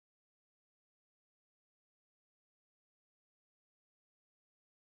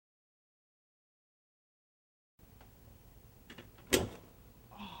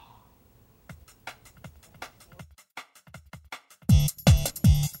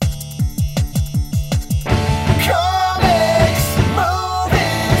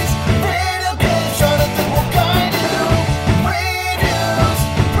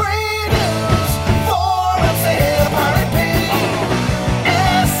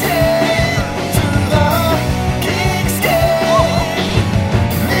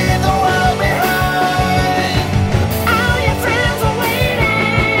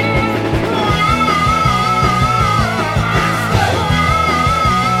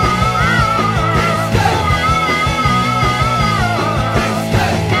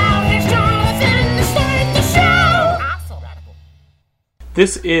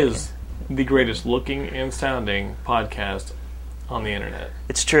This is the greatest looking and sounding podcast on the internet.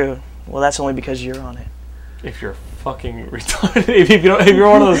 It's true. Well, that's only because you're on it. If you're fucking retarded, if you're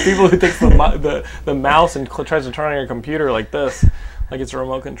one of those people who takes the mouse and tries to turn on your computer like this, like it's a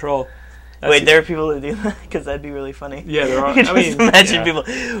remote control. Wait, there are people who do that? Because that'd be really funny. Yeah, there are. You can just imagine people,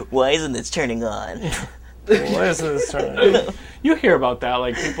 why isn't this turning on? Why isn't this turning on? You hear about that,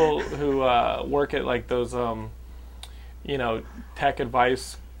 like people who work at like those, tech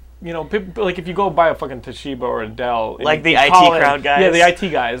advice. People, like if you go buy a fucking Toshiba or a Dell, like the IT crowd guys. Yeah, the IT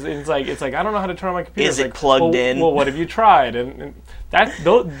guys. It's like I don't know how to turn on my computer. Is it plugged in? Well, what have you tried? And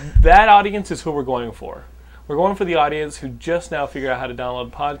that audience is who we're going for. We're going for the audience who just now figured out how to download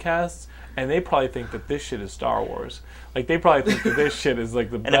podcasts, and they probably think that this shit is Star Wars. Like they probably think that this shit is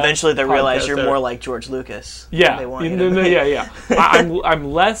like the best. And eventually they realize you're ever. more like George Lucas. Yeah, they want you to be. yeah.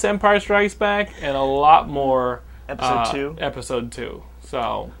 I'm less Empire Strikes Back and a lot more Episode 2.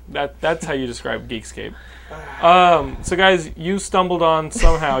 So that's how you describe Geekscape. So guys, you stumbled on to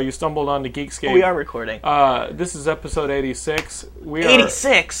Geekscape. We are recording. This is episode 86.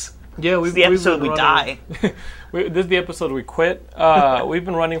 86? Yeah, this is the episode we die. This is the episode we quit. We've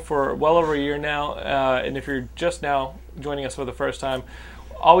been running for well over a year now, and if you're just now joining us for the first time,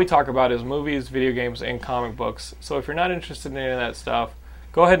 all we talk about is movies, video games, and comic books. So if you're not interested in any of that stuff,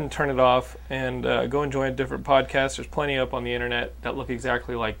 go ahead and turn it off and go and join different podcasts. There's plenty up on the internet that look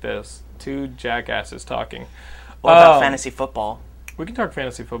exactly like this. Two jackasses talking. What about fantasy football? We can talk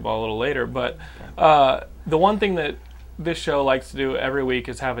fantasy football a little later, but the one thing that this show likes to do every week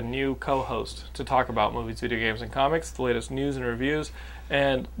is have a new co-host to talk about movies, video games, and comics, the latest news and reviews.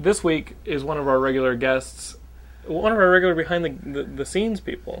 And this week is one of our regular guests, one of our regular behind-the-scenes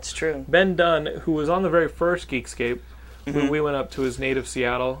people. It's true. Ben Dunn, who was on the very first Geekscape. Mm-hmm. We went up to his native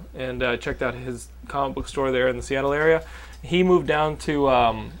Seattle and checked out his comic book store there in the Seattle area. He moved down to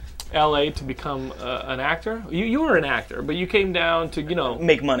L.A. to become an actor. You were an actor, but you came down to,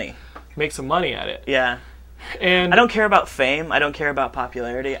 make some money at it. Yeah. And I don't care about fame. I don't care about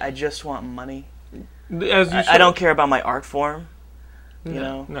popularity. I just want money. I don't care about my art form.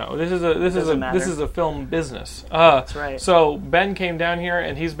 No, this is a film business. That's right. So Ben came down here,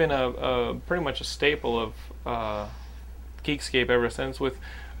 and he's been a pretty much a staple of Geekscape ever since, with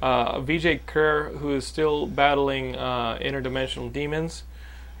VJ Kerr, who is still battling interdimensional demons.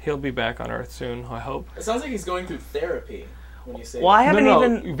 He'll be back on Earth soon, I hope. It sounds like he's going through therapy when you say that. Well, I haven't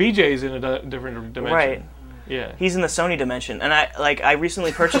even... VJ's in a different dimension. Right. Yeah. He's in the Sony dimension. And I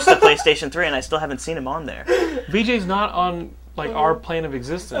recently purchased a PlayStation 3, and I still haven't seen him on there. VJ's not on... our plane of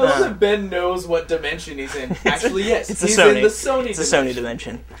existence. I love that Ben knows what dimension he's in. Actually, yes. He's in the Sony It's a Sony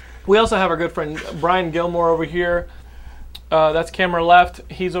dimension. We also have our good friend Brian Gilmore over here. That's camera left.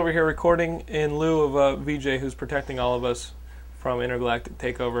 He's over here recording in lieu of VJ, who's protecting all of us from intergalactic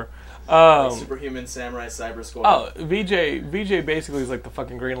takeover. Superhuman Samurai Cyber Squad. Oh, VJ basically is like the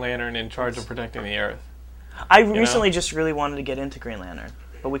fucking Green Lantern in charge of protecting the Earth. I recently just really wanted to get into Green Lantern.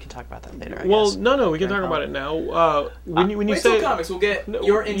 But we can talk about that later, I guess. No, we can talk about it now. When you say comics, we'll get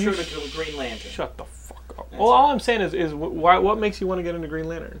your intro to Green Lantern. Shut the fuck up. Well, all I'm saying is what makes you want to get into Green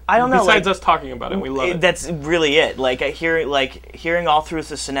Lantern? I don't know. Besides us talking about it, we love it. That's really it. Hearing all through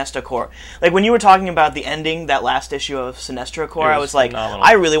the Sinestro Corps. Like, when you were talking about the ending, that last issue of Sinestro Corps, I was like, phenomenal.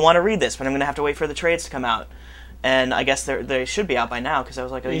 I really want to read this, but I'm going to have to wait for the trades to come out. And I guess they should be out by now, because that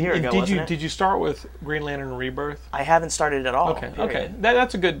was like a year ago, wasn't it? Did you start with Green Lantern Rebirth? I haven't started at all. Okay.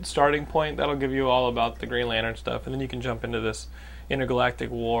 That's a good starting point. That'll give you all about the Green Lantern stuff, and then you can jump into this intergalactic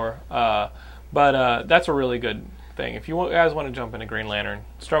war. But that's a really good thing. If you guys want to jump into Green Lantern,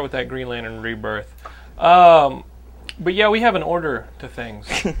 start with that Green Lantern Rebirth. But yeah, we have an order to things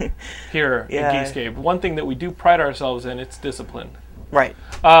here in Geekscape. One thing that we do pride ourselves in, it's discipline. Right.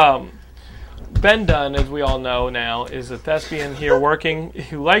 Ben Dunn, as we all know now, is a thespian here working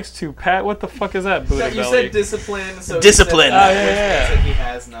who likes to pat... What the fuck is that, Buddha You Belly? said discipline, so discipline. It's like he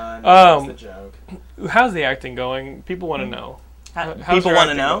has none. That's the joke. How's the acting going? People want to know. People want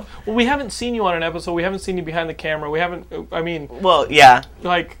to know? Well, we haven't seen you on an episode. We haven't seen you behind the camera. We haven't... Well, yeah.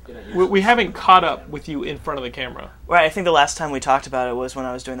 We haven't caught up with you in front of the camera. Right, I think the last time we talked about it was when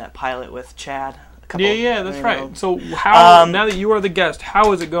I was doing that pilot with Chad. That's right. So how, now that you are the guest,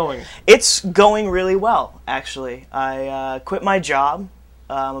 how is it going? It's going really well, actually. I quit my job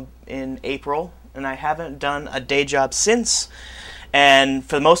in April, and I haven't done a day job since. And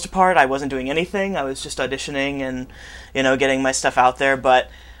for the most part, I wasn't doing anything. I was just auditioning and, getting my stuff out there. But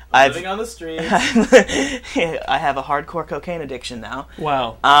living on the streets. I have a hardcore cocaine addiction now.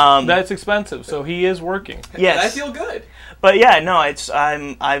 Wow. That's expensive. So he is working. Yes. And I feel good. But yeah, no,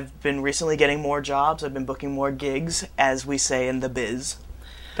 I've been recently getting more jobs. I've been booking more gigs, as we say in the biz.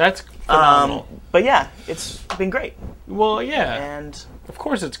 That's phenomenal. But yeah, it's been great. Well, yeah. And of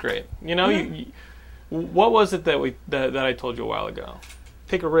course it's great. You know, what was it that I told you a while ago?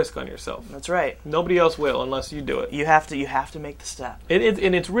 Take a risk on yourself. That's right. Nobody else will unless you do it. You have to make the step. And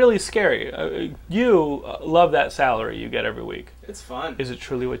it's really scary. You love that salary you get every week. It's fun. Is it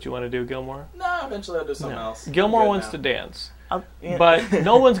truly what you want to do, Gilmore? No, eventually I'll do something else. Gilmore wants to dance. But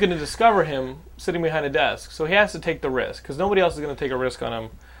no one's going to discover him sitting behind a desk. So he has to take the risk. Because nobody else is going to take a risk on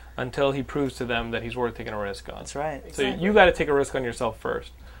him until he proves to them that he's worth taking a risk on. That's right. So you got to take a risk on yourself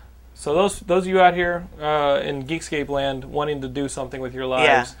first. So those of you out here in Geekscape land wanting to do something with your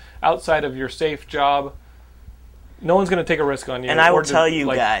lives outside of your safe job, no one's going to take a risk on you. And I will tell you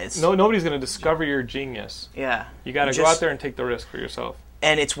guys. Nobody's going to discover your genius. Yeah. You got to go out there and take the risk for yourself.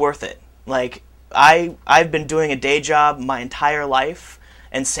 And it's worth it. Like, I've been doing a day job my entire life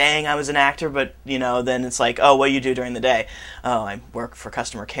and saying I was an actor, but, you know, then it's like, oh, what do you do during the day? Oh, I work for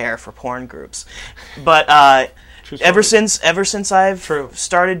customer care for porn groups. But ever since I've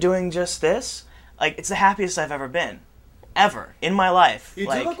started doing just this, like, it's the happiest I've ever been. Ever. In my life. You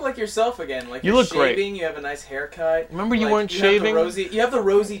do look like yourself again. Like, you you're look shaving, great. You have a nice haircut. Remember you weren't shaving? You have the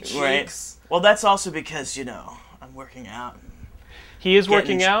rosy cheeks. Right. Well, that's also because, you know, I'm working out. He is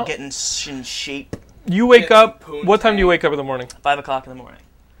working out? Getting in shape. You wake up, what time do you wake up in the morning? 5 o'clock in the morning.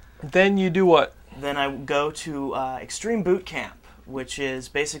 Then you do what? Then I go to Extreme Boot Camp, which is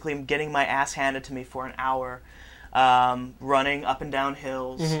basically getting my ass handed to me for an hour, running up and down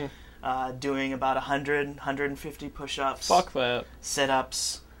hills, doing about 100, 150 push-ups. Fuck that.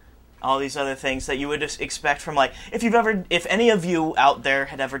 Sit-ups, all these other things that you would just expect from, like, if any of you out there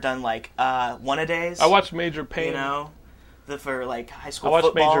had ever done, like, one-a-days. I watched Major Payne. You know, for, like, high school football.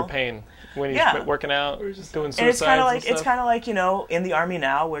 football. Major Payne. When he's working out, or just doing suicides and it's kind of like you know, in the army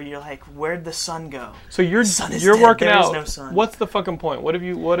now, where you're like, where'd the sun go? So you're dead. working there out. Is no sun. What's the fucking point? What have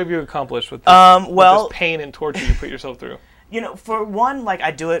you accomplished with this, with this pain and torture you put yourself through? You know, for one, like,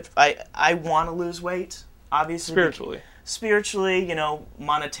 I do it. I want to lose weight, obviously. Spiritually, you know,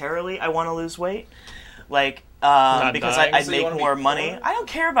 monetarily, I want to lose weight. Like, because I'd make more money. I don't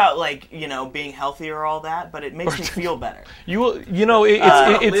care about, like, you know, being healthy or all that, but it makes me feel better. You know,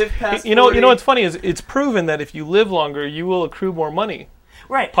 what's funny is it's proven that if you live longer, you will accrue more money.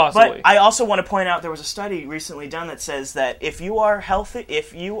 Right. Possibly. But I also want to point out there was a study recently done that says that if you are healthy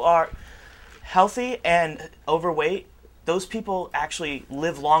and overweight, those people actually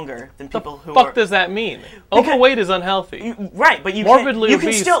live longer than people who are... What the fuck does that mean? Overweight is unhealthy. Right, but you morbidly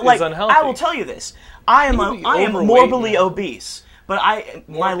can still, obese like, is unhealthy. I will tell you this. I am morbidly obese, but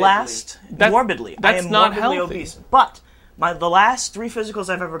morbidly. That's I am not morbidly healthy. obese. But the last 3 physicals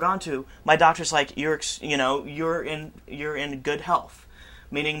I've ever gone to, my doctor's like, you're in good health,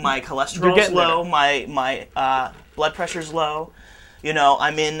 meaning my cholesterol is low, my blood pressure's low. You know,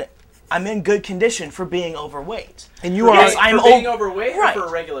 I'm in good condition for being overweight. And you are for being overweight, or for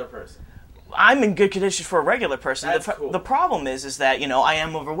a regular person? I'm in good condition for a regular person. That's cool. The problem is that, you know, I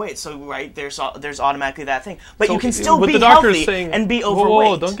am overweight, so there's automatically that thing. But you can still be healthy and be overweight.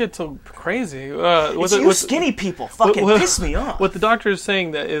 Whoa, don't get so crazy. You skinny people fucking piss me off. What the doctor is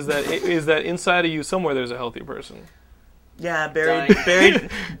saying is that inside of you somewhere there's a healthy person. Yeah, buried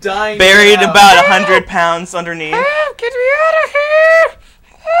dying about 100 pounds underneath. Help, get me out of here!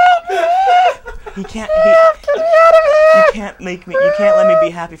 You can't let me be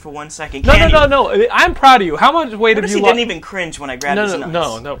happy for 1 second. No. I'm proud of you. How much weight have you lost? He didn't even cringe when I grabbed his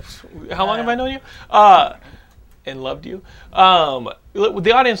nuts. No. How long have I known you? And loved you.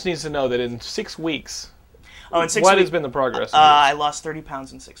 The audience needs to know that in 6 weeks. Oh, in 6 weeks. What has been the progress? I lost 30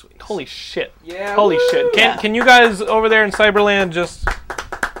 pounds in 6 weeks. Holy shit. Yeah. Holy shit. Can you guys over there in Cyberland just...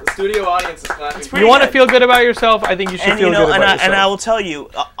 The studio audience is clapping. You want to feel good about yourself? I think you should feel good about yourself. And I will tell you,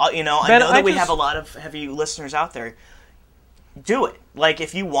 I know that we have a lot of heavy listeners out there. Do it. Like,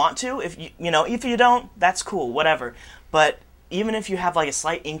 if you want to, if you don't, that's cool, whatever. But even if you have, like, a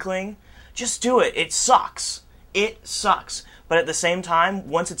slight inkling, just do it. It sucks. But at the same time,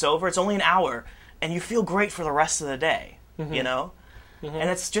 once it's over, it's only an hour, and you feel great for the rest of the day, you know? Mm-hmm.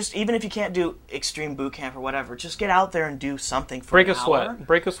 And it's just, even if you can't do extreme boot camp or whatever, just get out there and do something for an hour.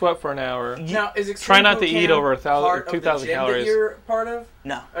 Break a sweat for an hour. Now, is extreme Try not to boot camp eat over 2,000 calories. That you're part of?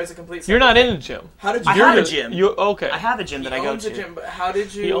 No. Or is it complete? You're not in a gym. How did you? I have a gym. Okay. I have a gym that I go to. Gym, but how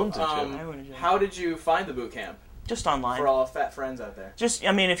did you? He owns a gym. I own a gym. How did you find the boot camp? Just online. For all fat friends out there. Just,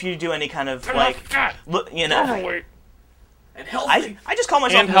 I mean, if you do any kind of, fat, you know. overweight. And healthy. I just call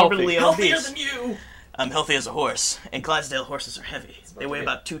myself morbidly obese. Healthier than you. I'm healthy as a horse, and Clydesdale horses are heavy. They weigh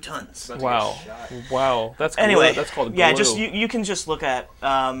about 2 tons. Wow. That's Anyway, that's called yeah. glue. Just you can just look at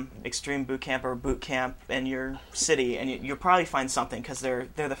Extreme Boot Camp or Boot Camp in your city, and you'll probably find something because they're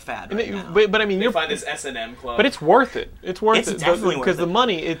the fad right now. But I mean, You find this S&M club. but it's worth it. It's worth It's it definitely worth because the it.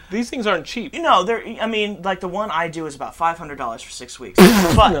 money. These things aren't cheap. You know, like the one I do is about $500 for 6 weeks.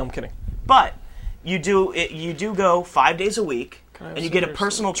 No, But I'm kidding. you do go 5 days a week, and you get a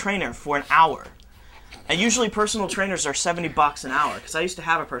personal trainer for an hour. And usually personal trainers are $70 an hour, because I used to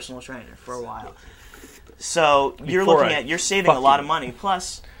have a personal trainer for a while. So you're saving a lot of money.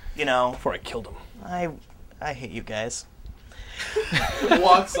 Plus, Before I killed him. I hate you guys.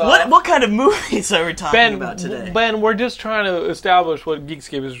 Walks off. What kind of movies are we talking about today? Ben, we're just trying to establish what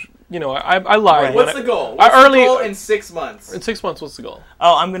Geekscape is. I lied. Right. What's the goal? What's the goal in 6 months? In 6 months, what's the goal?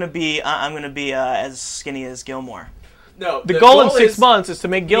 Oh, I'm gonna be as skinny as Gilmore. No, the goal in 6 months is to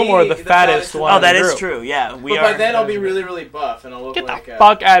make Gilmore the fattest one. Oh, that is true. Yeah, but by then I'll be really, really buff, and I'll look Get like the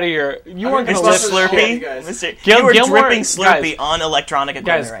fuck out of here! You weren't Mr. gonna lift Slurpee. you You are Gilmore, dripping Slurpee guys, on electronic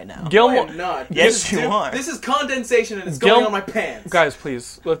equipment right now. Gilmore, I am not. Yes, you are. This is condensation, and it's going on my pants. Guys,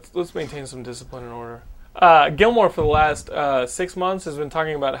 please let's maintain some discipline and order. Gilmore for the last 6 months has been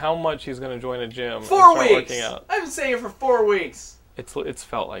talking about how much he's going to join a gym. 4 weeks. Working out. I've been saying it for 4 weeks. It's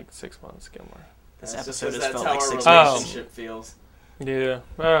felt like 6 months, Gilmore. This episode has that's felt how like our 6 relationship months. feels. Yeah,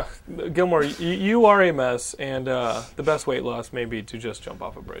 Gilmore, you are a mess, and the best weight loss may be to just jump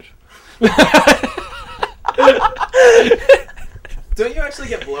off a bridge. Don't you actually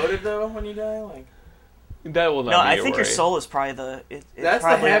get bloated though when you die? Like that will not. No, be I your think worry. your soul is probably that's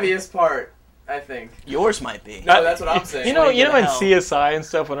probably the heaviest part. I think Yours might be. No, that's what I'm saying. You know in hell. CSI and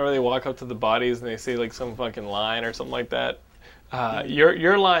stuff, whenever they walk up to the bodies and they say like some fucking line or something like that,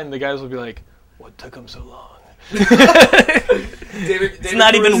 your line, the guys will be like, "What took them so long?" David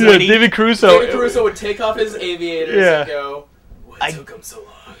not even Caruso, witty. David Caruso. David Caruso would take off his aviators and go, "What took him so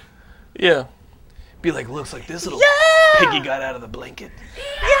long?" Yeah. Be like, looks like this little piggy got out of the blanket.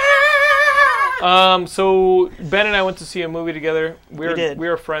 So Ben and I went to see a movie together. We did. We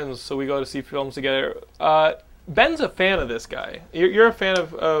are friends, so we go to see films together. Ben's a fan of this guy. You're a fan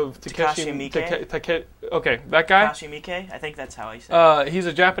of Takashi Miike? Okay, that guy? Takashi Miike? I think that's how I say it. He's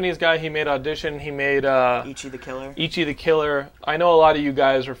a Japanese guy. He made Audition. He made Ichi the Killer. Ichi the Killer. I know a lot of you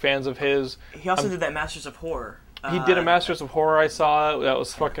guys are fans of his. He also did that Masters of Horror. He did a Masters of Horror. I saw it. That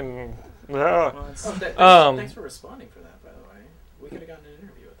was fucking... Thanks for responding for that, by the way. We could have gotten an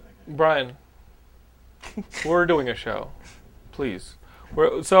interview with that guy. Brian, we're doing a show. Please.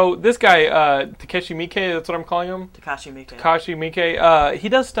 So this guy, Takeshi Miike, that's what I'm calling him? Takashi Miike. Takashi Miike. He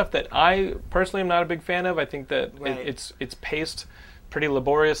does stuff that I personally am not a big fan of. I think that it's paced pretty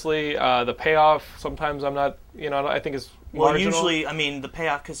laboriously. The payoff, sometimes I'm not, I think it's marginal. Well, usually, the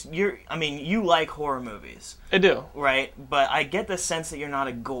payoff, because you like horror movies. I do. Right? But I get the sense that you're not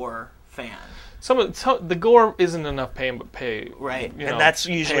a gore fan. The gore isn't enough pay. Right. And that's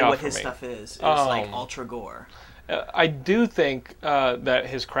usually what his stuff is. It's like ultra gore. I do think that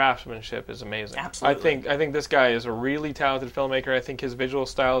his craftsmanship is amazing. Absolutely. I think this guy is a really talented filmmaker. I think his visual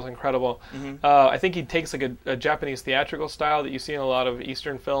style is incredible. Mm-hmm. I think he takes like a Japanese theatrical style that you see in a lot of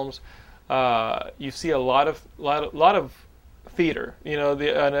Eastern films. You see a lot of theater.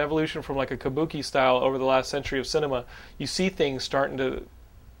 An evolution from like a kabuki style over the last century of cinema. You see things starting to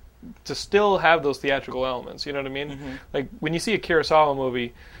still have those theatrical elements. You know what I mean? Mm-hmm. Like when you see a Kurosawa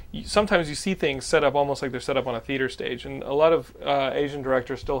movie, sometimes you see things set up almost like they're set up on a theater stage, and a lot of Asian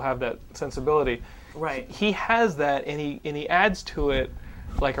directors still have that sensibility. Right. He has that, and he adds to it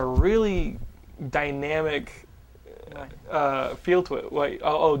like a really dynamic feel to it. Like,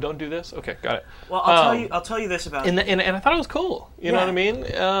 don't do this. Okay, got it. Well, I'll tell you this about and I thought it was cool. You know what I mean?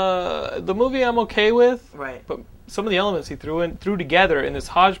 The movie I'm okay with. Right. But some of the elements he threw together in this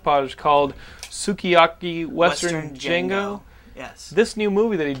hodgepodge called Sukiyaki Western Django. Yes. This new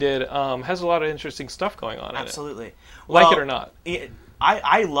movie that he did has a lot of interesting stuff going on Absolutely. in it. Like it or not.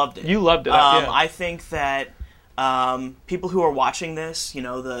 I loved it. You loved it. Yeah. I think that people who are watching this,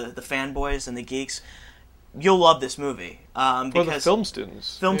 the fanboys and the geeks, you'll love this movie. Because the film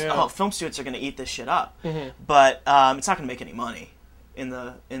students. Film students are going to eat this shit up. Mm-hmm. But it's not going to make any money in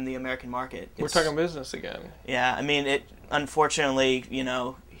the American market. We're talking business again. Yeah, it unfortunately,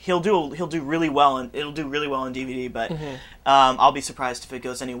 he'll do really well, and it'll do really well on DVD. But I'll be surprised if it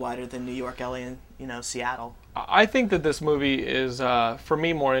goes any wider than New York, LA, and Seattle. I think that this movie is, for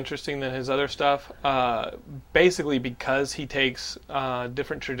me, more interesting than his other stuff. Basically, because he takes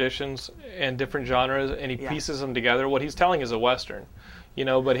different traditions and different genres, and he pieces them together. What he's telling is a Western.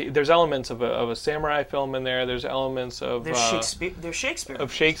 But there's elements of a samurai film in there. There's elements of there's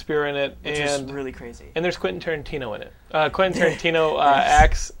Shakespeare in it, which is really crazy. And there's Quentin Tarantino in it. Quentin Tarantino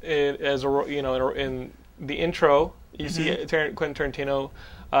acts as in the intro. You see Quentin Tarantino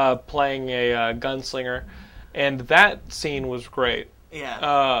playing a gunslinger, and that scene was great. Yeah.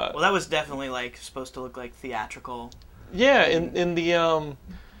 Well, that was definitely supposed to look like theatrical. Yeah, in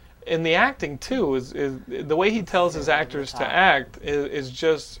the acting too is the way he tells his actors to act is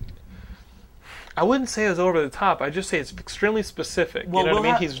just. I wouldn't say it's over the top. I'd just say it's extremely specific. Well, you know what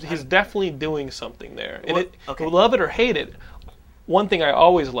I mean? He's definitely doing something there. And love it or hate it, one thing I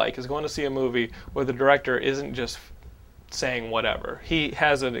always like is going to see a movie where the director isn't just saying whatever. He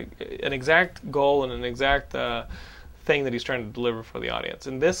has an exact goal and an exact thing that he's trying to deliver for the audience.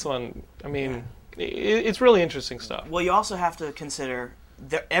 And this one, I mean, it's really interesting stuff. Well, you also have to consider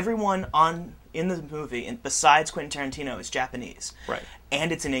that everyone in the movie, besides Quentin Tarantino, is Japanese. Right.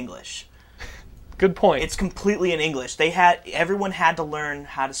 And it's in English. Good point. It's completely in English. Everyone had to learn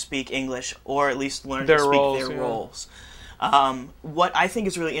how to speak English, or at least learn to speak their roles. What I think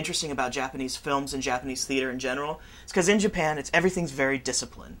is really interesting about Japanese films and Japanese theater in general is because in Japan, everything's very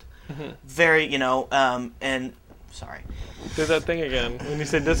disciplined. Very, and sorry. Do that thing again when you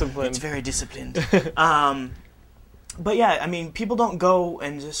say disciplined. It's very disciplined. But yeah, I mean, people don't go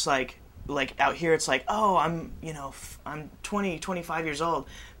and just like out here it's like, oh, I'm 20, 25 years old.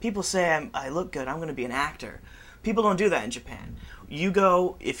 People say I look good, I'm going to be an actor. People don't do that in Japan. You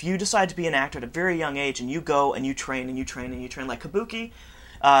go, if you decide to be an actor at a very young age, and you go and you train and you train and you train, like Kabuki,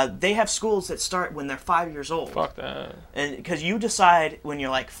 they have schools that start when they're 5 years old. Fuck that. And because you decide when you're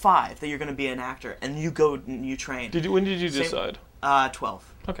like 5 that you're going to be an actor, and you go and you train. When did you decide?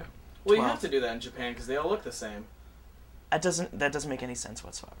 12. Okay. Well, you have to do that in Japan because they all look the same. That doesn't make any sense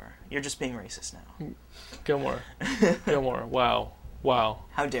whatsoever. You're just being racist now. Gilmore. Wow.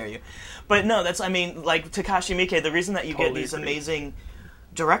 How dare you? But no, like Takashi Miike, the reason that you get these amazing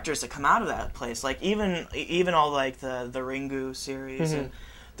directors that come out of that place, like even all like the Ringu series, and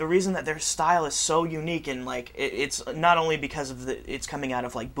the reason that their style is so unique, and like it's not only because of it's coming out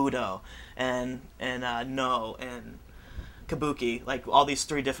of like Budo and No and Kabuki, like all these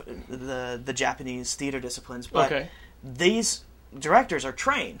three different the Japanese theater disciplines, but these directors are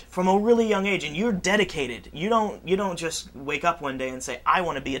trained from a really young age, and you're dedicated. You don't just wake up one day and say, I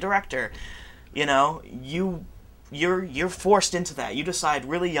want to be a director. You're forced into that. You decide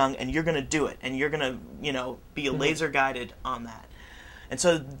really young, and you're going to do it, and you're going to be laser guided on that. And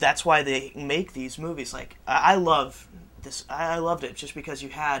so that's why they make these movies. Like I loved it just because you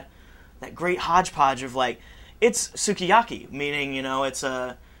had that great hodgepodge of like, it's sukiyaki, meaning it's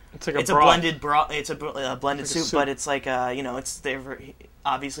a blended broth. It's a blended soup, but it's like it's there.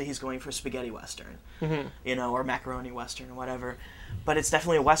 Obviously, he's going for spaghetti western, or macaroni western or whatever. But it's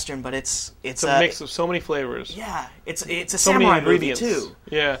definitely a western. But it's a mix of so many flavors. Yeah, it's a samurai movie too.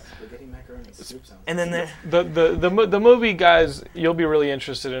 Yeah. Spaghetti macaroni soup sounds. And then the movie, guys, you'll be really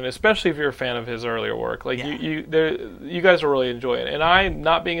interested in, especially if you're a fan of his earlier work. Like you guys will really enjoy it. And I,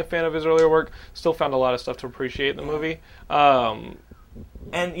 not being a fan of his earlier work, still found a lot of stuff to appreciate in the movie.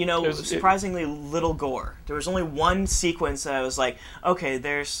 And surprisingly little gore. There was only one sequence that I was like, okay,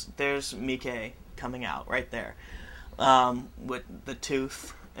 there's Miike coming out right there, with the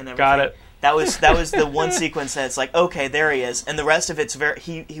tooth and everything. Got it. That was the one sequence that's like, okay, there he is, and the rest of it's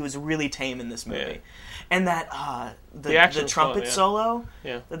he was really tame in this movie. Yeah. And that the trumpet solo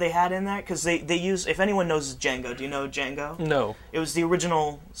that they had in that, because they use, if anyone knows Django, do you know Django? No. It was the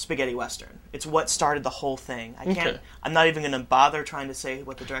original spaghetti western. It's what started the whole thing. I'm not even going to bother trying to say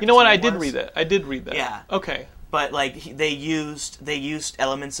what the director's name was. I did read that. Yeah. Okay. But like they used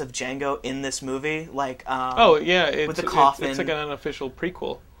elements of Django in this movie, like with the coffin. It's like an unofficial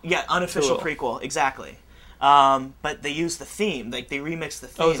prequel. Yeah, unofficial prequel, exactly. But they used the theme, like they remixed the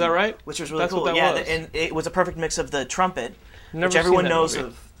theme. Oh, is that right? Which was really That's cool. What that was. And it was a perfect mix of the trumpet, Never which everyone seen that knows movie.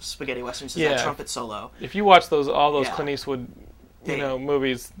 of spaghetti westerns, is that trumpet solo. If you watch all those Clint Eastwood,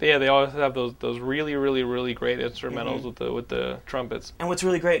 movies, they always have those really, really, really great instrumentals with the trumpets. And what's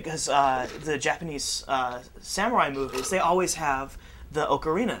really great, because the Japanese samurai movies, they always have the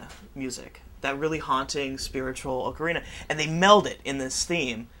ocarina music, that really haunting, spiritual ocarina, and they meld it in this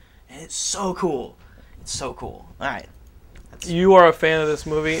theme, and it's so cool. It's so cool. All right. You are a fan of this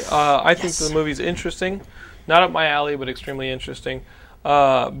movie. I think the movie's interesting. Not up my alley, but extremely interesting.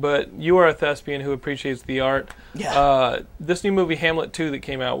 But you are a thespian who appreciates the art. Yeah. This new movie, Hamlet 2, that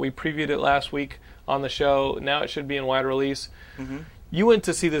came out, we previewed it last week on the show. Now it should be in wide release. Mm-hmm. You went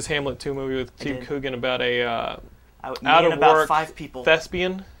to see this Hamlet 2 movie with Steve Coogan about a out-of-work 5 people.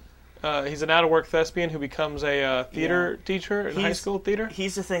 thespian He's an out-of-work thespian who becomes a theater teacher in high school theater.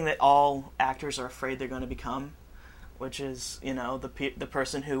 He's the thing that all actors are afraid they're going to become, which is, the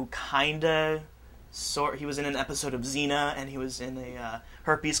person who kinda he was in an episode of Xena, and he was in a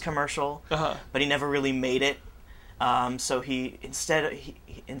herpes commercial, but he never really made it. So he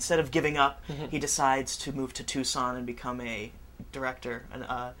instead of giving up, he decides to move to Tucson and become a director,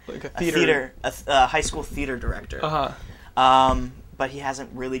 a high school theater director. But he hasn't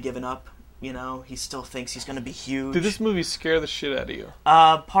really given up. He still thinks he's going to be huge. Did this movie scare the shit out of you?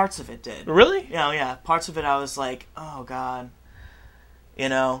 Parts of it did. Really? Yeah. Parts of it, I was like, oh god.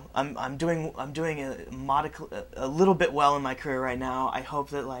 I'm doing a little bit well in my career right now. I hope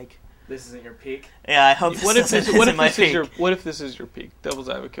that this isn't your peak. Yeah, I hope. What if this is your peak? Devil's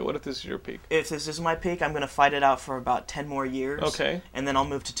advocate. What if this is your peak? If this is my peak, I'm going to fight it out for about 10 more years. Okay. And then I'll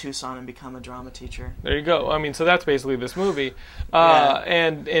move to Tucson and become a drama teacher. There you go. I mean, so that's basically this movie.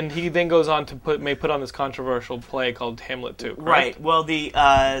 And he then goes on to put on this controversial play called Hamlet 2. Correct? Right. Well, the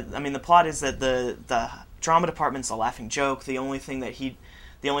plot is that the drama department's a laughing joke. The only thing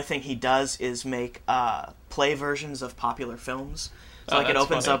he does is make play versions of popular films. So it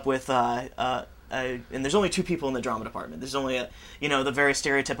opens up with and there's only two people in the drama department. There's only the very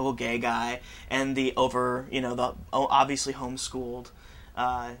stereotypical gay guy and the the obviously homeschooled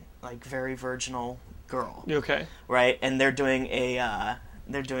very virginal girl. Okay. Right, and they're doing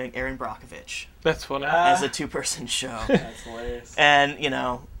Erin Brockovich. That's funny. As a 2-person show. That's hilarious. And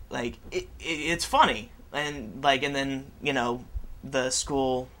it's funny, and then the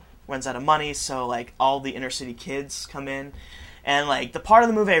school runs out of money, so all the inner city kids come in. And the part of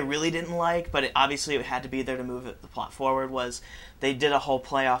the movie I really didn't like, but obviously it had to be there to move the plot forward, was they did a whole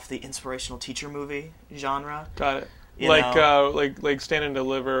play off the inspirational teacher movie genre. Got it. Like Stand and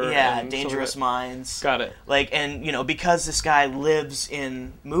Deliver. Yeah, and Dangerous Minds. Got it. And because this guy lives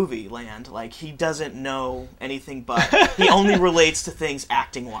in movie land, he doesn't know anything but he only relates to things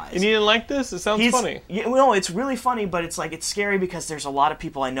acting wise. And you didn't like this? It sounds funny. Yeah, no, it's really funny, but it's it's scary because there's a lot of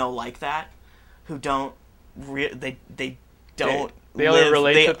people I know like that who don't They only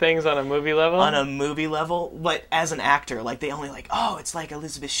relate to things on a movie level? On a movie level, but as an actor, they only it's like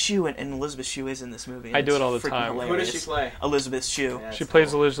Elizabeth Shue, and Elizabeth Shue is in this movie. I do it all the time. Hilarious. Who does she play? Elizabeth Shue. Yeah, she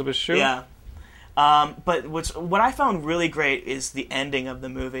plays Elizabeth Shue? Yeah. But what I found really great is the ending of the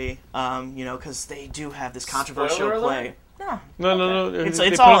movie, because they do have this controversial play. No.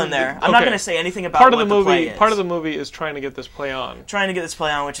 It's all in there. I'm not going to say anything about what the play is. Part of the movie is trying to get this play on. Which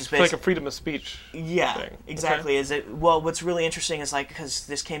is basically like a freedom of speech thing. Exactly. Okay. What's really interesting is because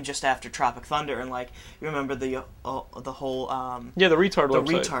this came just after Tropic Thunder, and you remember the whole the retard website.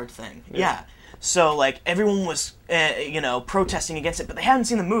 The retard thing. Yeah. So everyone was protesting against it, but they haven't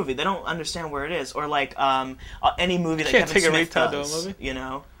seen the movie. They don't understand where it is, or any movie that Kevin Smith does.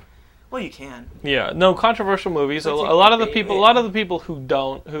 Well, you can. Yeah, no, controversial movies. A lot of the people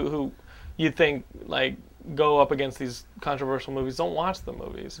who you think go up against these controversial movies don't watch the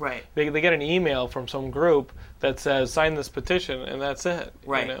movies. Right. They get an email from some group that says sign this petition, and that's it.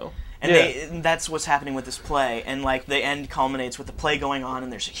 Right. And that's what's happening with this play, and the end culminates with the play going on,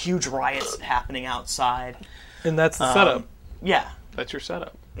 and there's huge riots happening outside. And that's the setup. Yeah. That's your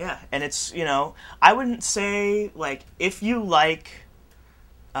setup. Yeah, and it's I wouldn't say if you like.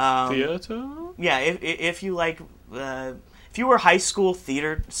 Theater? Yeah, if you if you were a high school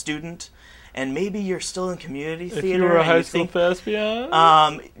theater student, and maybe you're still in community theater, if you were a high school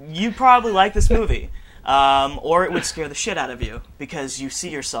thespian, you'd probably like this movie, or it would scare the shit out of you because you see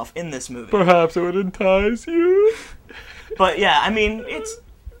yourself in this movie. Perhaps it would entice you. But yeah, I mean,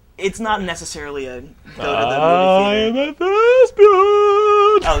 it's not necessarily a go to the movie theater. I am a thespian.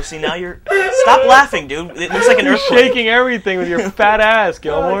 Oh, see, now you're... Stop laughing, dude. It looks like an earthquake. You're shaking everything with your fat ass,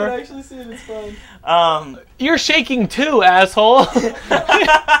 Gilmore. I can actually see it. It's fun. You're shaking too, asshole.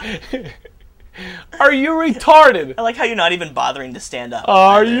 Are you retarded? I like how you're not even bothering to stand up.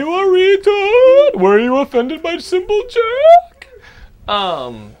 Are you a retard? Were you offended by simple joke?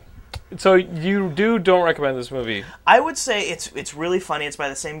 So you don't recommend this movie? I would say it's really funny. It's by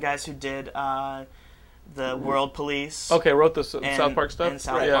the same guys who did the World Police. Okay, wrote the South Park stuff. And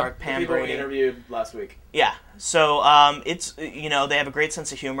South Park, Pam people Brady. we interviewed last week. Yeah. So it's they have a great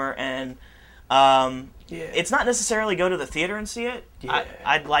sense of humor, and it's not necessarily go to the theater and see it. Yeah.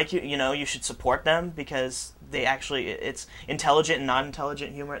 I'd like you should support them because they actually it's intelligent and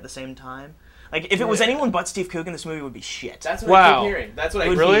non-intelligent humor at the same time. If it was anyone but Steve Coogan, this movie would be shit. That's what I keep hearing. That's what I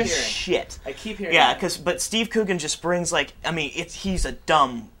keep hearing. Shit. I keep hearing. Yeah, but Steve Coogan just brings he's a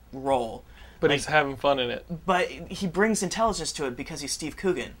dumb role. But he's having fun in it. But he brings intelligence to it because he's Steve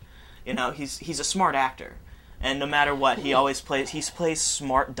Coogan. He's a smart actor. And no matter what, he plays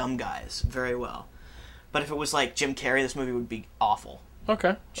smart, dumb guys very well. But if it was like Jim Carrey, this movie would be awful.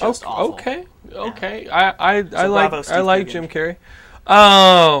 Okay. Just awful. Okay. Okay. Yeah. I Steve like Coogan. Jim Carrey.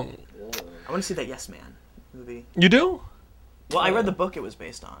 I want to see that Yes Man movie. You do? Well, I read the book it was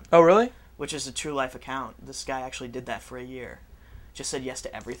based on. Oh, really? Which is a true life account. This guy actually did that for a year. Just said yes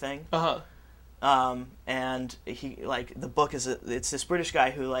to everything. And he the book it's this British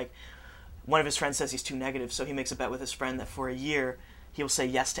guy who one of his friends says he's too negative, so he makes a bet with his friend that for a year he will say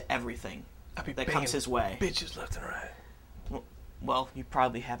yes to everything that comes his way. Bitches left and right. Well, you're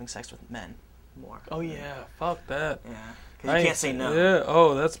probably having sex with men more. Oh yeah, fuck that. Yeah, because you can't say no. Yeah.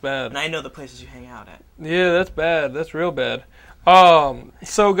 Oh, that's bad. And I know the places you hang out at. Yeah, that's bad. That's real bad.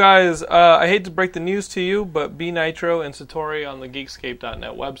 So guys, I hate to break the news to you, but B Nitro and Satori on the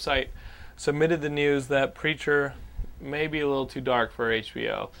Geekscape.net website submitted the news that Preacher may be a little too dark for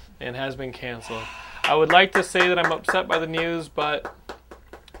HBO and has been canceled. I would like to say that I'm upset by the news, but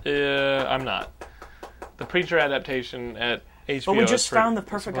I'm not. The Preacher adaptation at HBO. But we just found the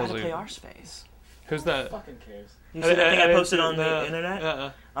perfect guy to play Arseface. Who's that? Who fucking cares? You see that thing I posted on the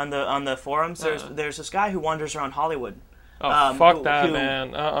internet? On the forums? There's this guy who wanders around Hollywood. Oh, fuck that,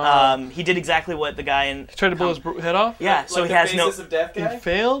 man. He did exactly what the guy in... He tried to blow his head off? Yeah, so he has no... Of Death guy? He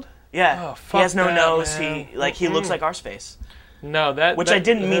failed? Yeah, oh, fuck he has no that, nose. Man. He looks like Arseface. No, that... Which I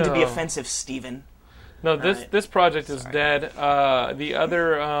didn't mean to be offensive, Steven. No, this project is dead. The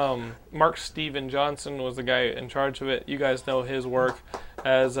other, Mark Steven Johnson was the guy in charge of it. You guys know his work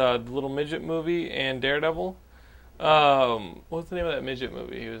as the Little Midget movie and Daredevil. What's the name of that midget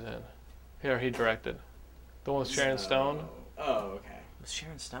movie he was in? Here, he directed. The one with Sharon Stone. Oh, okay. With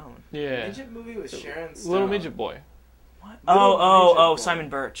Sharon Stone? Yeah. Midget movie with Sharon Stone? Little Midget Boy. What? Oh, Simon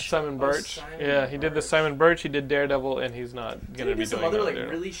Birch. Simon Birch. He did the Simon Birch. He did Daredevil, and he's not going to be doing some other Daredevil.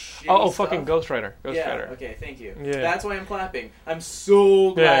 really shitty stuff. fucking Ghost Rider. Ghost Rider. Okay, thank you. Yeah. That's why I'm clapping. I'm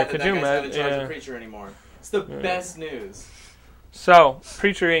so glad that guy's not in charge of Yeah. Preacher anymore. It's the best news. So,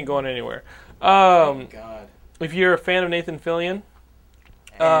 Preacher ain't going anywhere. Oh, God. If you're a fan of Nathan Fillion,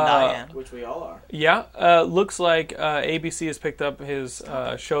 and I am. Which we all are. Yeah, looks like ABC has picked up his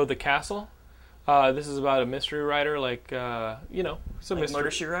show, The Castle. This is about a mystery writer, it's a mystery.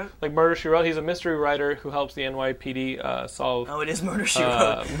 Murder, She Wrote? Like Murder, She Wrote. He's a mystery writer who helps the NYPD solve... Oh, it is Murder, She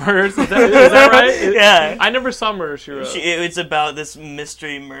Wrote. Murders? Is that right? Yeah. I never saw Murder, She Wrote. It's about this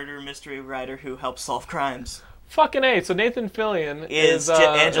mystery writer who helps solve crimes. Fucking A. So Nathan Fillion is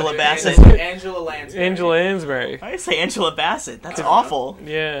Angela Bassett. Angela Lansbury. Angela Lansbury. I say Angela Bassett. That's awful.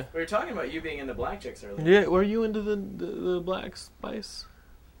 Yeah. We were talking about you being into black chicks earlier. Yeah, were you into the black spice?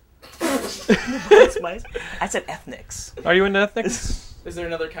 Spice? I said ethnics. Are you into ethnics? Is there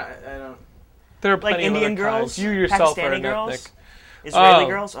another kind? I don't... There are plenty like Indian of other girls? kinds. You yourself Pakistani are an girls? ethnic. Israeli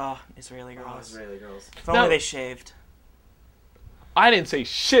girls? Oh, Israeli girls. Oh, Israeli girls. If only they shaved. I didn't say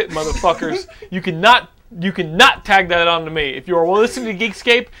shit, motherfuckers. You cannot tag that onto me. If you are listening to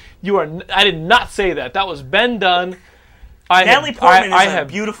Geekscape, I did not say that. That was Ben Dunn. Natalie Portman is a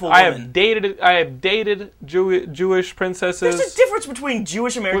beautiful woman. I have dated Jewish princesses. There's a difference between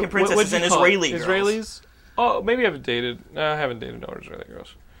Jewish American princesses and Israeli girls. Israelis? Oh, maybe I haven't dated no Israeli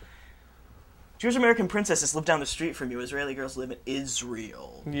girls. Jewish American princesses live down the street from you. Israeli girls live in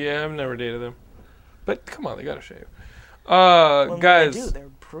Israel. Yeah, I've never dated them. But come on, they gotta shave. Well, guys, they do. They're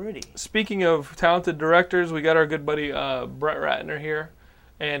pretty. Speaking of talented directors, we got our good buddy Brett Ratner here,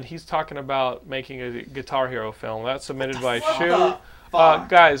 and he's talking about making a Guitar Hero film. That's submitted by Shu.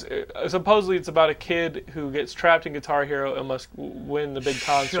 Guys, supposedly it's about a kid who gets trapped in Guitar Hero and must win the big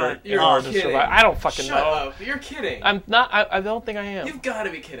concert in order to survive. I don't fucking know. Up. You're kidding. I'm not. I don't think I am. You've got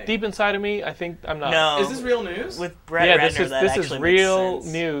to be kidding. Deep inside of me, I think I'm not. No. Is this real news? With Brett Ratner, this is real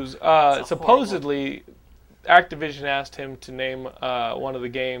news. Supposedly, Activision asked him to name one of the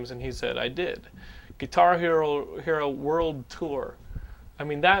games, and he said, "I did." Guitar Hero World Tour. I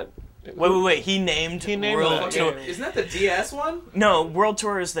mean that. Wait. He named World Tour. Isn't that the DS one? No, World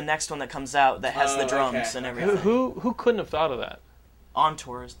Tour is the next one that comes out that has the drums and everything. Who couldn't have thought of that? On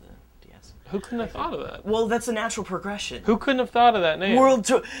Tour is the DS. Who couldn't have thought of that? Well, that's a natural progression. Who couldn't have thought of that name? World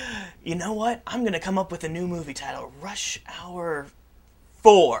Tour. You know what? I'm going to come up with a new movie title. Rush Hour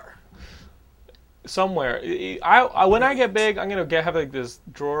 4. Somewhere. When I get big, I'm going to have like this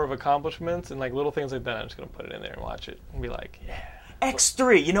drawer of accomplishments and like little things like that. I'm just going to put it in there and watch it and be like, yeah.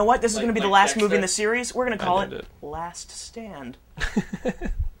 X3. You know what? This is going to be the last movie in the Dexter? series. We're going to call it Last Stand.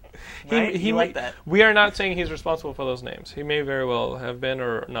 Right? He like that. We are not saying he's responsible for those names. He may very well have been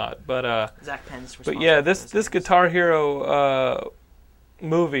or not. But Zach Penn's responsible. But yeah, this Guitar Hero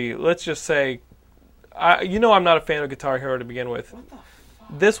movie. Let's just say, I'm not a fan of Guitar Hero to begin with. What the fuck?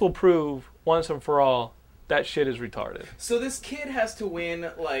 This will prove once and for all that shit is retarded. So this kid has to win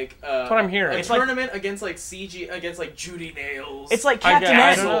like That's what I'm hearing. a tournament against like against like Judy Nails. It's like Captain N.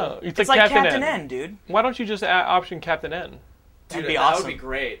 I don't know. It's like Captain N, dude. Why don't you just option Captain N? Dude, That'd be awesome. That would be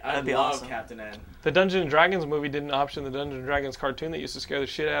great. I'd love awesome. Captain N. The Dungeons and Dragons movie didn't option the Dungeons and Dragons cartoon that used to scare the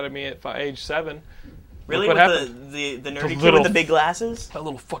shit out of me at age 7. Really? What happened? The nerdy kid with the big glasses? That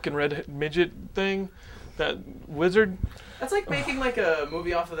little fucking red midget thing? That wizard? That's like making like a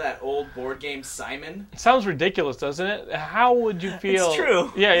movie off of that old board game Simon. It sounds ridiculous, doesn't it? How would you feel? It's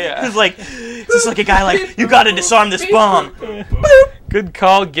true. Yeah. It's just like a guy like, you gotta disarm this bomb. Good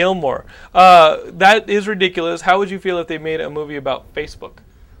call, Gilmore. That is ridiculous. How would you feel if they made a movie about Facebook?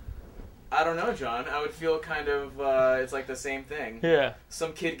 I don't know, John. I would feel kind of, it's like the same thing. Yeah.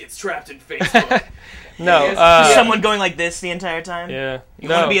 Some kid gets trapped in Facebook. No. Someone going like this the entire time? Yeah. You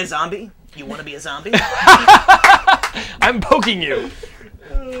want to be a zombie? You want to be a zombie? I'm poking you.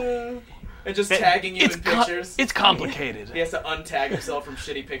 And just tagging you in pictures. It's complicated. He has to untag himself from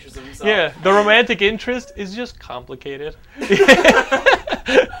shitty pictures of himself. Yeah, the romantic interest is just complicated.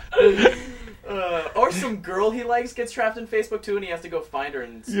 Or some girl he likes gets trapped in Facebook too, and he has to go find her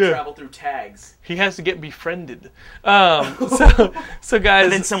and travel through tags. He has to get befriended. So guys...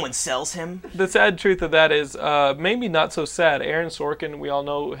 And then someone sells him. The sad truth of that is, maybe not so sad. Aaron Sorkin, we all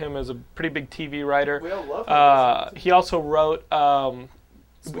know him as a pretty big TV writer. We all love him. He also wrote...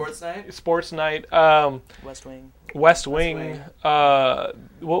 Sports Night? West Wing.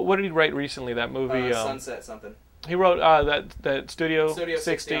 What did he write recently, that movie? Sunset something. He wrote that Studio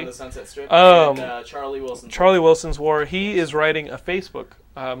 60 on the Sunset Strip. Charlie Wilson's Charlie Wilson's War. He is writing a Facebook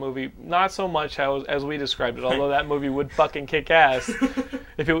movie. Not so much as we described it, although that movie would fucking kick ass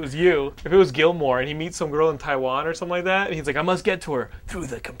if it was you. If it was Gilmore and he meets some girl in Taiwan or something like that, and he's like, I must get to her through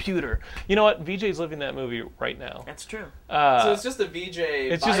the computer. You know what? VJ's living that movie right now. That's true. So it's just a VJ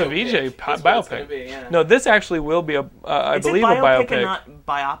It's biopic. just a VJ biopic. Be, yeah. No, this actually will be I believe, a biopic. And not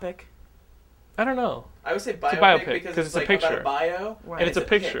biopic? I don't know. I would say biopic because it's a like picture. About a bio, and it's a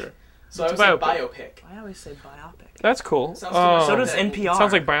picture. Pic. So I would say biopic. I always say biopic. That's cool. So does NPR.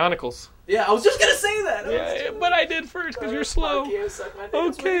 Sounds like Bionicles. Yeah, I was just gonna say that. Yeah, but I did first because you're slow. Fuck you, suck my dick.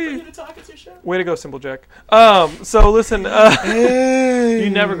 Okay. For you to talk, it's your show. Way to go, Simple Jack. So listen,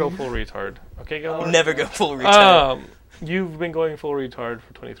 you never go full retard. Okay, Gilmore? Never go full retard. You've been going full retard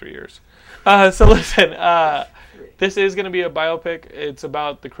for 23 years. So listen, this is going to be a biopic. It's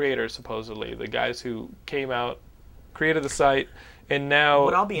about the creators, supposedly. The guys who came out, created the site, and now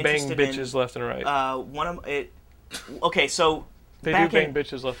bang bitches left and right. Okay, so... They do bang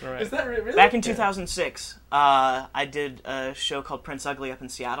bitches left and right. Is that really? Back in 2006, I did a show called Prince Ugly up in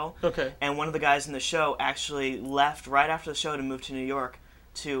Seattle. Okay. And one of the guys in the show actually left right after the show to move to New York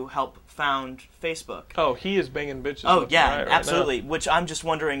to help found Facebook. Oh, he is banging bitches. Oh, yeah, right absolutely. Now. Which I'm just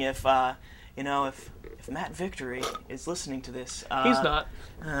wondering if Matt Victory is listening to this. He's He's not.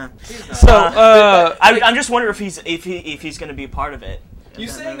 not. So, I'm just wondering if he's going to be a part of it. You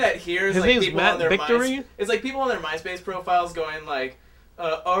saying that here is his like name's people Matt on their Victory? It's like people on their MySpace profiles going like,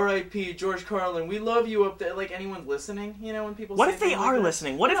 R.I.P. George Carlin, we love you up there. Like anyone's listening, you know, when people. What say if they things are like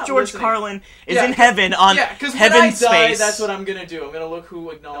listening? What They're if not George listening. Carlin is in heaven on because heaven when I die, space? that's what I'm gonna do. I'm gonna look who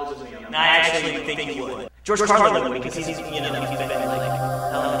acknowledges me. I actually think he would. George Carlin would, because he's been like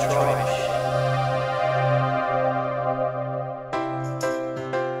Helen Troy.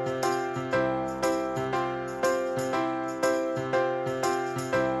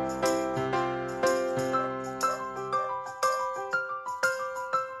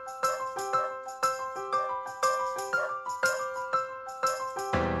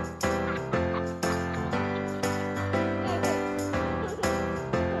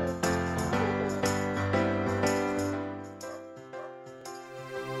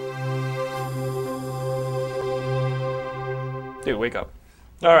 Dude, wake up.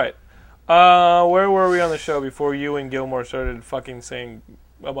 All right. Where were we on the show before you and Gilmore started fucking saying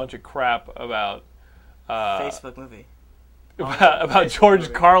a bunch of crap about... Facebook movie. About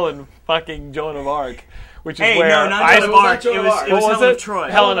George Carlin fucking Joan of Arc, which is where no, not Joan of Arc. It was Helen of Troy.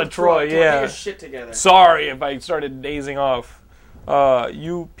 Helen of Troy, yeah. Get your shit together. Sorry if I started dazing off.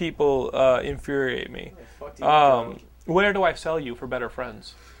 You people infuriate me. Where do I sell you for better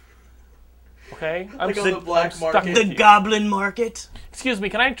friends? Okay, I'm on the black market. The Goblin Market. Excuse me,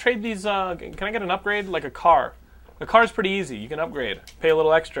 can I trade these? Can I get an upgrade, like a car? A car's pretty easy. You can upgrade, pay a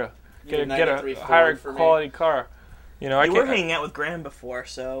little extra, get a higher quality car. You know, you were hanging out with Graham before,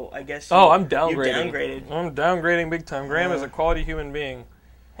 so I guess. I'm downgrading. You downgraded. I'm downgrading big time. Graham is a quality human being.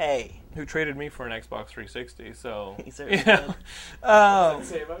 Hey. Who traded me for an Xbox 360? So. What does that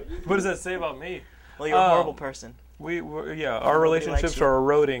say about you? What does that say about me? Well, you're a horrible person. Our relationships are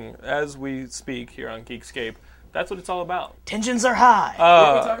eroding as we speak here on Geekscape. That's what it's all about. Tensions are high.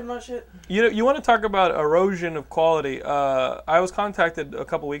 Are we talking about shit? You want to talk about erosion of quality? I was contacted a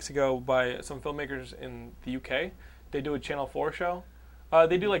couple weeks ago by some filmmakers in the UK. They do a Channel 4 show.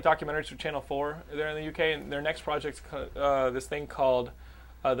 They do like documentaries for Channel 4 there in the UK, and their next project's this thing called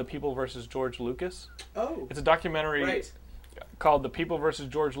The People versus George Lucas. Oh. It's a documentary called The People versus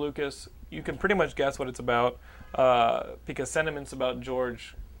George Lucas. You can pretty much guess what it's about because sentiments about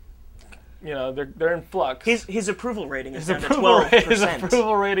George, they're in flux. His approval rating is down to 12%. His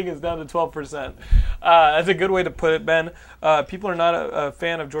approval rating is down to 12%. That's a good way to put it, Ben. People are not a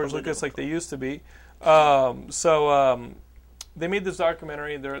fan of George Lucas like they used to be. They made this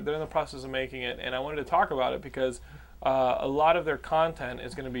documentary. They're in the process of making it, and I wanted to talk about it because a lot of their content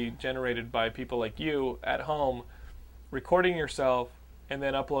is going to be generated by people like you at home, recording yourself and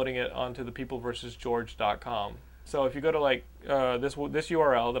then uploading it onto thepeopleversusgeorge.com. So if you go to this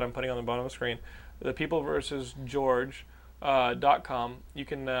URL that I'm putting on the bottom of the screen, thepeopleversusgeorge.com, you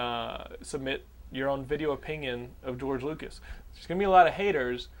can submit your own video opinion of George Lucas. There's going to be a lot of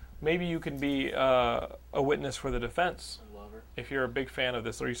haters. Maybe you can be a witness for the defense if you're a big fan of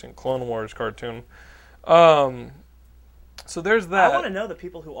this recent Clone Wars cartoon. So there's that. I want to know the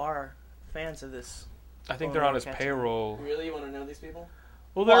people who are fans of this. I think they're on his payroll. Really? You want to know these people?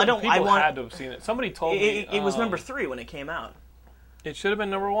 Well, people had to have seen it. Somebody told me. It was number 3 when it came out. It should have been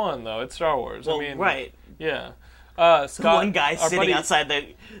number 1, though. It's Star Wars. Well, right. Yeah. Scott, one guy sitting outside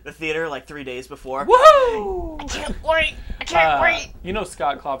the theater like 3 days before. Woohoo! I can't wait! I can't wait! You know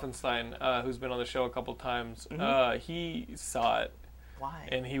Scott Kloffenstein, who's been on the show a couple times. Mm-hmm. He saw it. Why?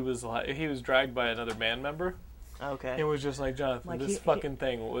 And he was dragged by another band member. Okay. It was just like, Jonathan, this fucking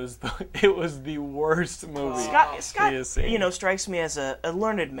thing was the worst movie. Scott strikes me as a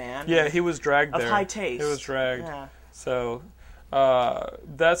learned man. Yeah, he was dragged of there. Of high taste. He was dragged. Yeah. So,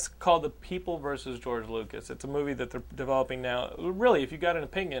 that's called The People versus George Lucas. It's a movie that they're developing now. Really, if you got an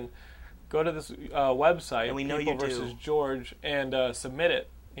opinion, go to this website, and we know People you versus do. George, and submit it.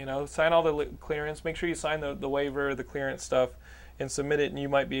 Sign all the clearance. Make sure you sign the waiver, the clearance stuff, and submit it, and you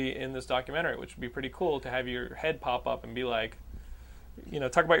might be in this documentary, which would be pretty cool to have your head pop up and be like,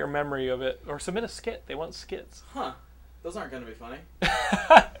 talk about your memory of it, or submit a skit. They want skits. Huh. Those aren't going to be funny.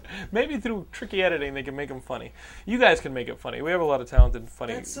 Maybe through tricky editing they can make them funny. You guys can make it funny. We have a lot of talented,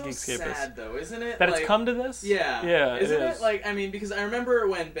 funny Geekscapists. That's so Geekscapists. sad, though, isn't it? That it's come to this? Yeah. Yeah, Isn't it? Because I remember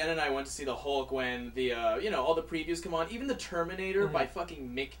when Ben and I went to see the Hulk, when the, all the previews come on, even the Terminator by fucking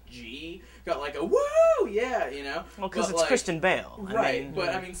Mick G got like a woo! Yeah, Well, because it's Christian Bale. Right,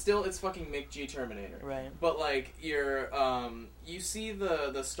 but still, it's fucking Mick G Terminator. Right. But, you see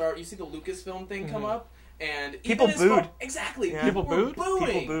the Lucasfilm thing come up, and people booed. Exactly. Yeah. People booed? Booing.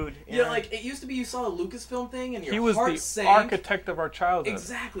 People booed. Yeah, it used to be you saw a Lucasfilm thing and your heart sank. He was the architect of our childhood.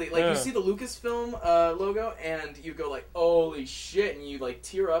 Exactly. You see the Lucasfilm logo and you go like, holy shit, and you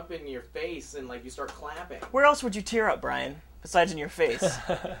tear up in your face and you start clapping. Where else would you tear up, Brian? Besides in your face.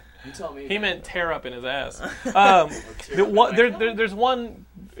 You tell me. He meant tear up in his ass. There's one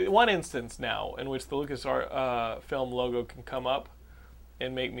instance now in which the Lucas film logo can come up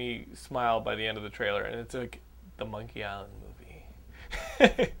and make me smile by the end of the trailer, and it's the Monkey Island movie.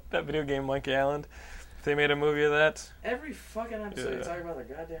 That video game Monkey Island. If they made a movie of that. Every fucking episode you talk about the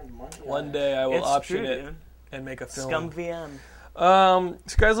goddamn Monkey Island. One day I will option it dude. And make a film. Scum VM.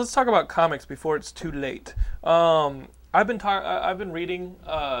 So guys, let's talk about comics before it's too late. I've been reading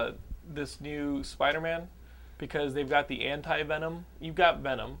this new Spider-Man because they've got the anti-Venom. You've got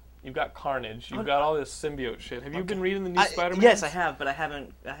Venom. You've got Carnage. You've got all this symbiote shit. Have you been reading the new Spider-Man? Yes, I have, but I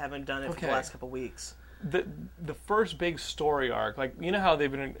haven't done it for the last couple weeks. The first big story arc, how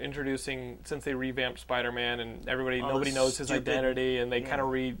they've been introducing since they revamped Spider-Man, and nobody knows his identity, and they kind of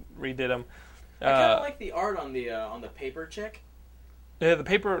redid him. I kind of like the art on the paper chick. Yeah, the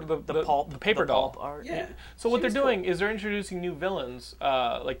paper doll. Art. Yeah. So what they're doing is they're introducing new villains,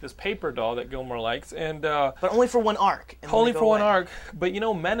 like this paper doll that Gilmore likes, and but only for one arc. Only for one arc. But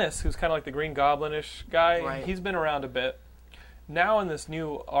Menace, who's kind of like the Green Goblin-ish guy, right. He's been around a bit. Now in this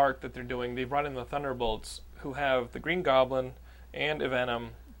new arc that they're doing, they've brought in the Thunderbolts, who have the Green Goblin and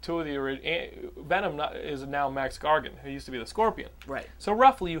Venom. Two of the Venom is now Max Gargan, who used to be the Scorpion. Right. So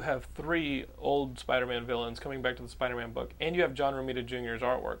roughly, you have 3 old Spider-Man villains coming back to the Spider-Man book, and you have John Romita Jr.'s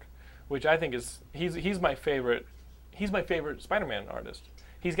artwork, which I think he's my favorite. He's my favorite Spider-Man artist.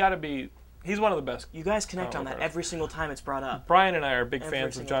 He's got to be. He's one of the best. You guys connect on that every single time it's brought up. Brian and I are big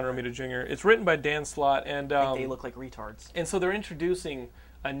fans of John Romita Jr. It's written by Dan Slott, and I think they look like retards. And so they're introducing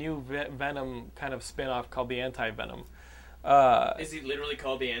a new Venom kind of spin-off called the Anti-Venom. Is he literally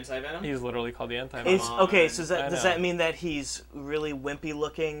called the Anti-Venom? He's literally called the Anti-Venom. Okay, so does that mean that he's really wimpy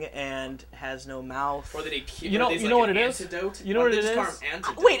looking and has no mouth? Or that he You know what it is? Antidote? You know what it is?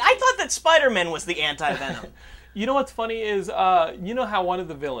 Wait, I thought that Spider-Man was the Anti-Venom. You know what's funny is, you know how one of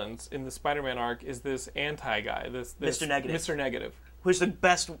the villains in the Spider-Man arc is this anti-guy, this Mr. Negative. Mr. Negative. Who's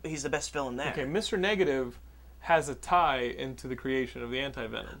he's the best villain there. Okay, Mr. Negative has a tie into the creation of the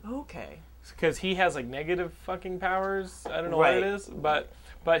Anti-Venom. Okay. Because he has, like, negative fucking powers. I don't know what it is.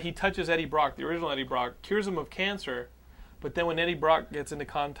 But he touches Eddie Brock, the original Eddie Brock, cures him of cancer. But then when Eddie Brock gets into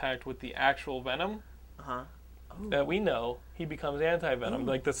contact with the actual Venom that we know, he becomes Anti-Venom.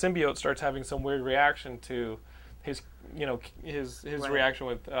 Like, the symbiote starts having some weird reaction to his reaction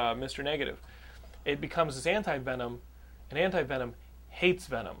with Mr. Negative. It becomes this Anti-Venom, and Anti-Venom hates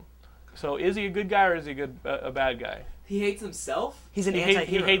Venom. So is he a good guy or is he a bad guy? He hates himself? He's an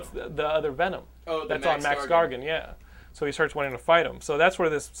anti-hero. He hates the other Venom. Oh, that's on Max Gargan, yeah. So he starts wanting to fight him. So that's where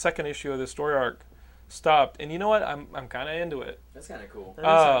this second issue of this story arc stopped. And you know what? I'm kind of into it. That's kind of cool.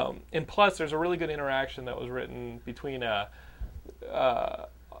 And plus, there's a really good interaction that was written between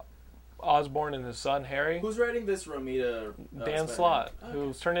Osborn and his son, Harry. Who's writing this Romita? Dan Slott,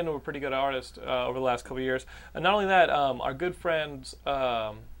 who's turned into a pretty good artist over the last couple of years. And not only that, our good friends,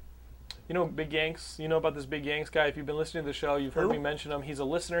 you know Big Yanks? You know about this Big Yanks guy? If you've been listening to the show, you've heard me mention him. He's a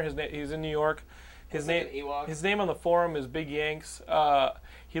listener. He's in New York. His name on the forum is Big Yanks.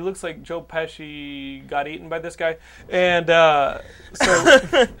 He looks like Joe Pesci got eaten by this guy. And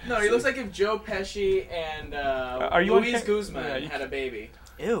so... No, he looks like if Joe Pesci and Luis Guzman had a baby.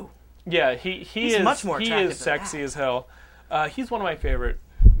 Ew. Yeah, he's is much more attractive. He is sexy as hell. He's one of my favorite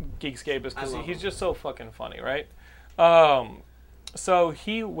Geekscapists because he's just so fucking funny, right? So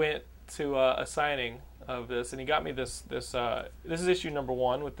he went to a signing of this, and he got me this. This is issue number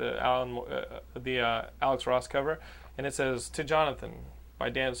 1 with the Alex Ross cover, and it says "To Jonathan" by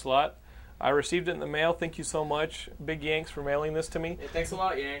Dan Slott. I received it in the mail. Thank you so much, Big Yanks, for mailing this to me. Yeah, thanks a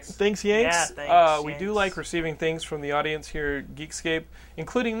lot, Yanks. Thanks, Yanks. Yeah, thanks, we Yanks. do like receiving things from the audience here at Geekscape,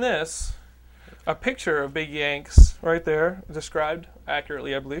 including this, a picture of Big Yanks right there, described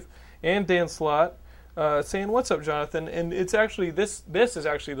accurately, I believe, and Dan Slott saying, "What's up, Jonathan?" And it's actually this is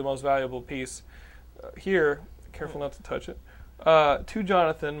actually the most valuable piece here. Careful not to touch it. To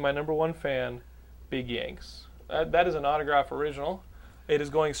Jonathan, my number 1 fan, Big Yanks. That is an autograph original. It is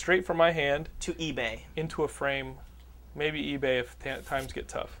going straight from my hand to eBay into a frame, maybe eBay if times get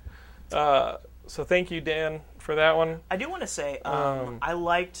tough. So thank you, Dan, for that one. I do want to say I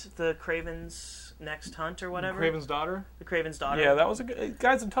liked the Craven's Next Hunt or whatever. Craven's Daughter. The Craven's Daughter. Yeah, that was a good.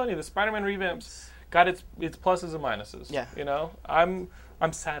 Guys, I'm telling you, the Spider-Man revamps got its pluses and minuses. Yeah, you know, I'm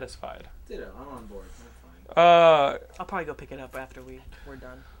satisfied. Ditto. I'm on board. I'm fine. I'll probably go pick it up after we're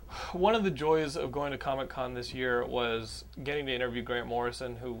done. One of the joys of going to Comic-Con this year was getting to interview Grant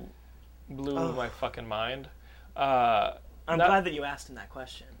Morrison, who blew my fucking mind. I'm glad that you asked him that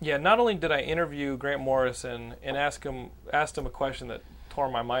question. Yeah, not only did I interview Grant Morrison and asked him a question that tore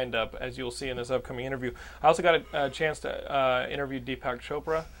my mind up, as you'll see in this upcoming interview, I also got a chance to interview Deepak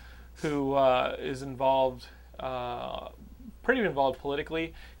Chopra, who is involved, pretty involved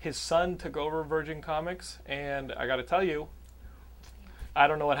politically. His son took over Virgin Comics, and I got to tell you, I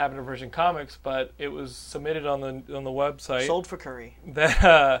don't know what happened to Virgin Comics, but it was submitted on the website. Sold for curry.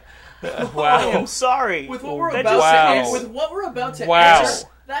 That wow. I'm sorry. With what we're about to answer,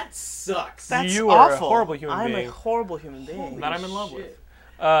 that sucks. That's you awful. are a horrible human being. I'm a horrible human being. That I'm in love with.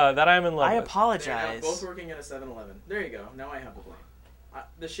 That I'm in love I with. apologize. Both working at a 7-Eleven. There you go. Now I have the blame.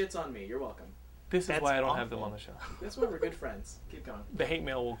 The shit's on me. You're welcome. This is That's why I don't awful. have them on the show. That's why we're good friends. Keep going. The hate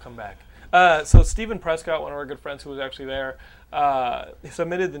mail will come back. So Stephen Prescott, one of our good friends who was actually there,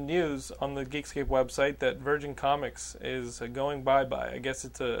 submitted the news on the Geekscape website that Virgin Comics is going bye-bye. I guess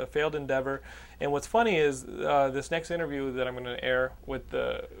it's a failed endeavor. And what's funny is this next interview that I'm going to air with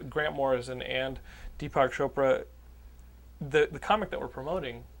Grant Morrison and Deepak Chopra, the comic that we're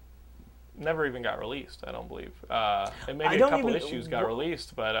promoting never even got released, I don't believe. And maybe a couple issues got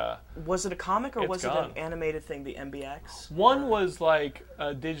released, but... was it a comic or was gone. it an animated thing, the MBX? One was like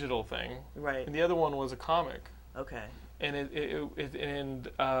a digital thing. Right. And the other one was a comic. Okay. And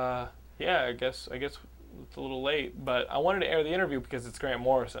yeah, I guess it's a little late, but I wanted to air the interview because it's Grant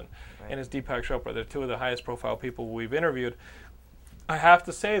Morrison and it's Deepak Chopra. They're two of the highest profile people we've interviewed. I have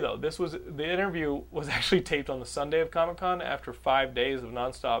to say though, the interview was actually taped on the Sunday of Comic-Con after 5 days of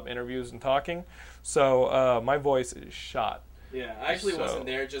nonstop interviews and talking. So my voice is shot. Yeah, I actually So- wasn't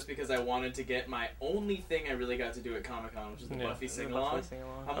there just because I wanted to get my only thing I really got to do at Comic-Con, which is the Yeah. Buffy sing-along.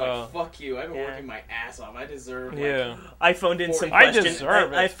 I'm Oh. like, fuck you, I've been Yeah. working my ass off. I deserve, Yeah. I phoned in some I questions.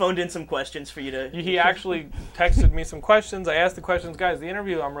 deserve it. I phoned in some questions for you to. He actually texted me some questions. I asked the questions. Guys, the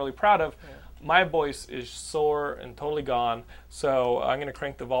interview I'm really proud of. My voice is sore and totally gone, so I'm going to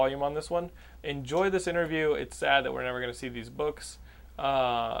crank the volume on this one. Enjoy this interview. It's sad that we're never going to see these books.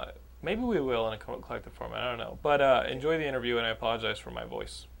 Maybe we will in a collective format. I don't know. But enjoy the interview, and I apologize for my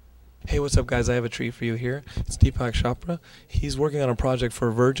voice. Hey, what's up, guys? I have a treat for you here. It's Deepak Chopra. He's working on a project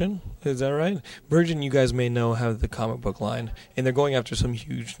for Virgin. Is that right? Virgin, you guys may know, have the comic book line, and they're going after some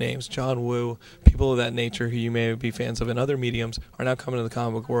huge names. John Woo, people of that nature who you may be fans of in other mediums are now coming to the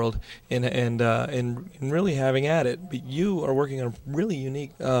comic book world and really having at it. But you are working on a really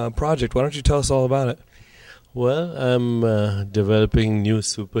unique project. Why don't you tell us all about it? Well, I'm developing new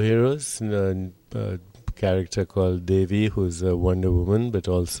superheroes. A character called Devi, who's a Wonder Woman, but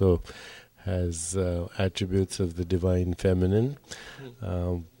also has attributes of the divine feminine.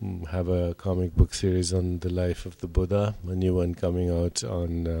 Have a comic book series on the life of the Buddha, a new one coming out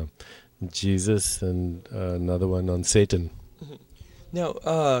on Jesus, and another one on Satan.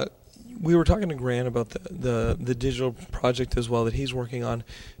 Now, we were talking to Grant about the digital project as well that he's working on,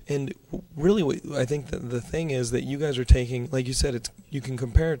 and really, I think that the thing is that you guys are taking, like you said, you can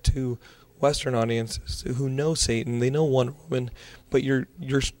compare it to Western audiences who know Satan, they know Wonder Woman, but you're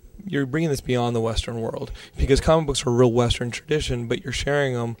bringing this beyond the Western world because comic books are a real Western tradition, but you're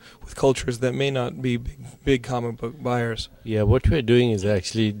sharing them with cultures that may not be big comic book buyers. Yeah, what we're doing is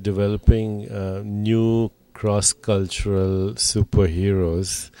actually developing new cross-cultural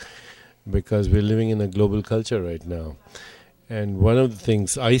superheroes because we're living in a global culture right now. And one of the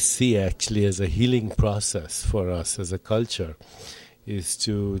things I see actually as a healing process for us as a culture is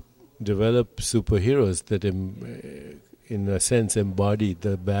to develop superheroes that, in a sense, embody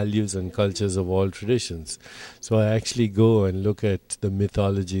the values and cultures of all traditions. So I actually go and look at the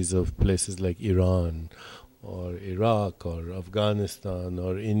mythologies of places like Iran or Iraq or Afghanistan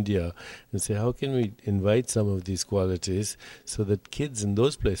or India and say, how can we invite some of these qualities so that kids in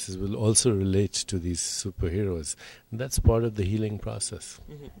those places will also relate to these superheroes? And that's part of the healing process.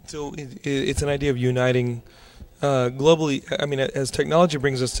 Mm-hmm. So it's an idea of uniting globally. I mean, as technology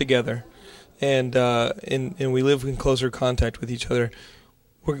brings us together, and we live in closer contact with each other,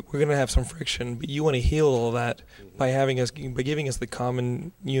 we're going to have some friction. But you want to heal all that by giving us the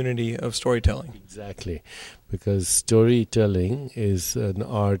common unity of storytelling. Exactly, because storytelling is an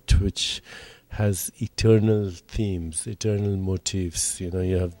art which has eternal themes, eternal motifs. You know,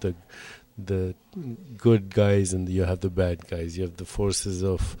 you have the good guys and you have the bad guys. You have the forces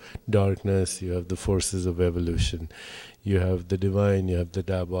of darkness, you have the forces of evolution. You have the divine, you have the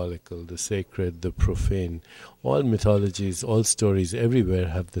diabolical, the sacred, the profane. All mythologies, all stories everywhere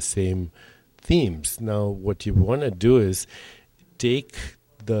have the same themes. Now, what you want to do is take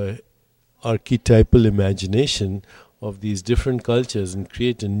the archetypal imagination of these different cultures and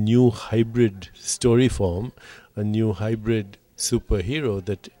create a new hybrid story form, a new hybrid superhero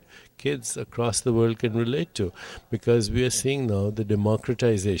that kids across the world can relate to, because we are seeing now the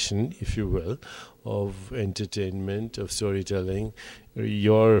democratization, if you will, of entertainment, of storytelling.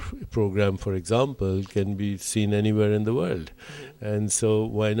 Your program, for example, can be seen anywhere in the world. Mm-hmm. And so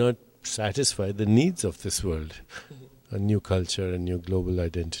why not satisfy the needs of this world? Mm-hmm. A new culture, a new global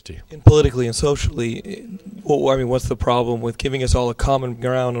identity. And politically and socially, what's the problem with giving us all a common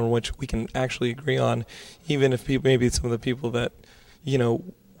ground on which we can actually agree on, even if maybe some of the people that,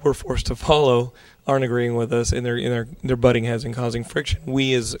 we're forced to follow aren't agreeing with us and they're butting heads and causing friction.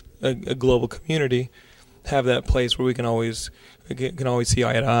 We as a global community have that place where we can always see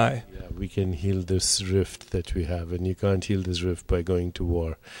eye to eye. Yeah, we can heal this rift that we have, and you can't heal this rift by going to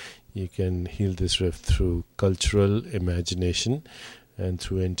war. You can heal this rift through cultural imagination and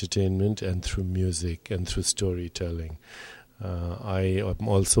through entertainment and through music and through storytelling. I am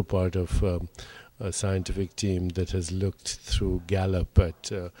also part of a scientific team that has looked through Gallup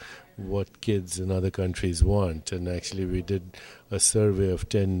at what kids in other countries want. And actually we did a survey of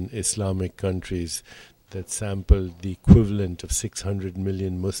 10 Islamic countries that sampled the equivalent of 600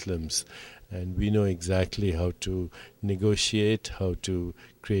 million Muslims. And we know exactly how to negotiate, how to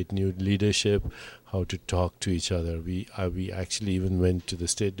create new leadership, how to talk to each other. We actually even went to the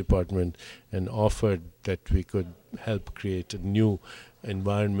State Department and offered that we could help create a new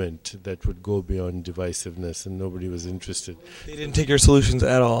environment that would go beyond divisiveness, and nobody was interested. They didn't take your solutions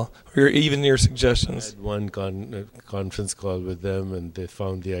at all, or even your suggestions. I had one conference call with them, and they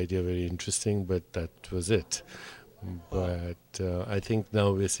found the idea very interesting, but that was it. But I think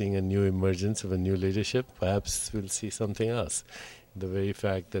now we're seeing a new emergence of a new leadership. Perhaps we'll see something else. The very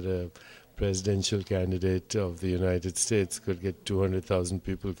fact that a presidential candidate of the United States could get 200,000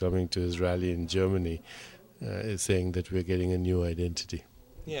 people coming to his rally in Germany is saying that we're getting a new identity.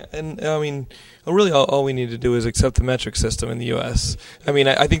 Yeah, and I mean, really all we need to do is accept the metric system in the U.S. I mean,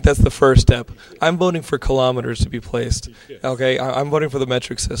 I think that's the first step. I'm voting for kilometers to be placed, okay? I'm voting for the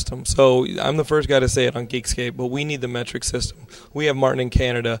metric system. So I'm the first guy to say it on Geekscape, but we need the metric system. We have Martin in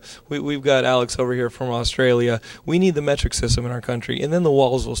Canada. We've got Alex over here from Australia. We need the metric system in our country, and then the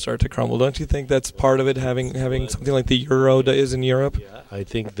walls will start to crumble. Don't you think that's part of it, having something like the euro is in Europe? Yeah, I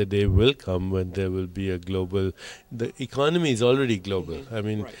think the day will come when there will be a global... The economy is already global. I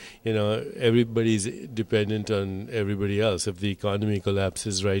mean, you know, everybody's dependent on everybody else. If the economy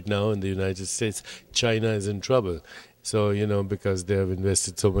collapses right now in the United States, China is in trouble. So, you know, because they have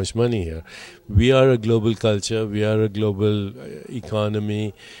invested so much money here. We are a global culture. We are a global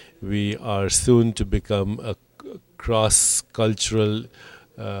economy. We are soon to become a cross-cultural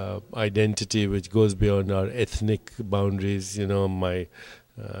identity which goes beyond our ethnic boundaries. You know, my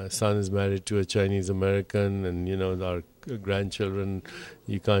son is married to a Chinese American, and you know, our grandchildren,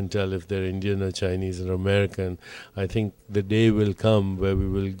 you can't tell if they're Indian or Chinese or American. I think the day will come where we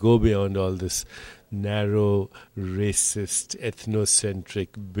will go beyond all this narrow, racist, ethnocentric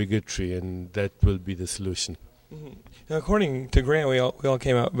bigotry, and that will be the solution. Mm-hmm. Now, according to Grant, we all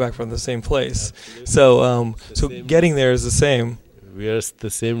came out back from the same place. So getting there is the same. We are the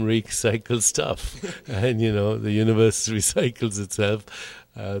same recycled stuff, and you know, the universe recycles itself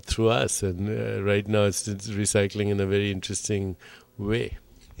through us, and right now it's recycling in a very interesting way.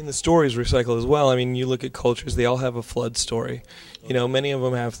 And the stories recycle as well. I mean, you look at cultures, they all have a flood story. You know, many of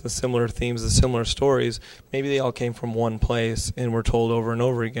them have the similar themes, the similar stories. Maybe they all came from one place and were told over and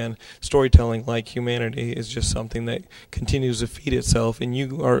over again. Storytelling, like humanity, is just something that continues to feed itself, and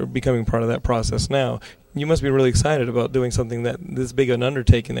you are becoming part of that process now. You must be really excited about doing something this big an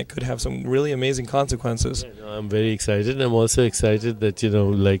undertaking that could have some really amazing consequences. Yeah, no, I'm very excited. I'm also excited that, you know,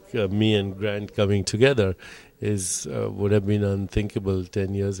 like me and Grant coming together would have been unthinkable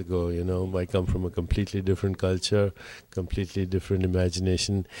 10 years ago. You know, I come from a completely different culture, completely different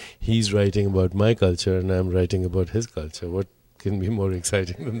imagination. He's writing about my culture, and I'm writing about his culture. What can be more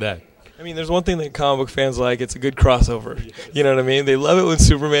exciting than that? I mean, there's one thing that comic book fans like. It's a good crossover. You know what I mean? They love it when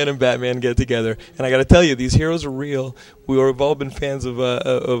Superman and Batman get together. And I got to tell you, these heroes are real. We've all been fans of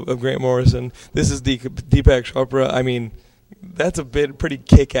Grant Morrison. This is Deepak Chopra. I mean, that's a pretty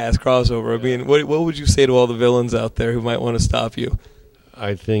kick-ass crossover. I mean, what would you say to all the villains out there who might want to stop you?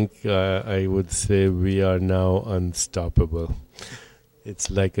 I think I would say we are now unstoppable. It's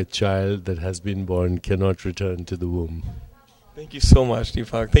like a child that has been born cannot return to the womb. Thank you so much,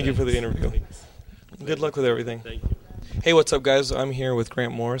 Deepak. Thank you for the interview. Good luck with everything. Thank you. Hey, what's up, guys? I'm here with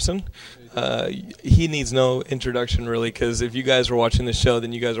Grant Morrison. He needs no introduction, really, because if you guys were watching the show,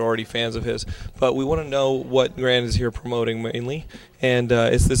 then you guys are already fans of his. But we want to know what Grant is here promoting mainly, and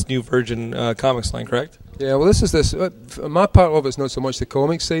it's this new Virgin Comics line, correct? Yeah, well, this. My part of it's not so much the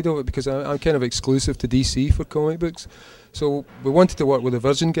comics side of it, because I'm kind of exclusive to DC for comic books. So we wanted to work with the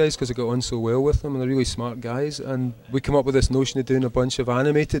Virgin guys because I got on so well with them, and they're really smart guys. And we came up with this notion of doing a bunch of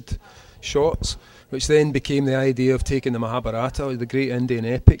animated shorts, which then became the idea of taking the Mahabharata, the great Indian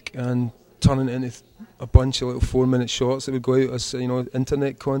epic, and turning it into a bunch of little 4-minute shorts that would go out as, you know,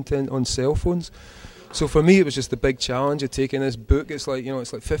 internet content on cell phones. So for me, it was just the big challenge of taking this book. It's like, you know,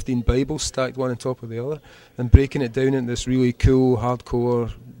 it's like 15 Bibles stacked one on top of the other, and breaking it down into this really cool,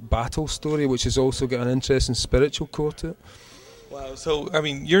 hardcore battle story, which has also got an interesting spiritual core to it. Wow. So I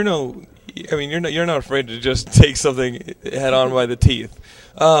mean, you're not afraid to just take something head on by the teeth.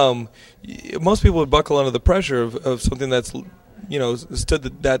 Most people would buckle under the pressure of something that's, you know, stood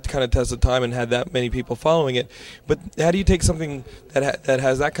that kind of test of time and had that many people following it. But how do you take something that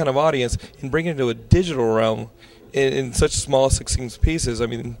has that kind of audience and bring it into a digital realm in such small, succinct pieces? I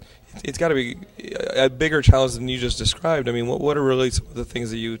mean, it's got to be a bigger challenge than you just described. I mean, what are really some of the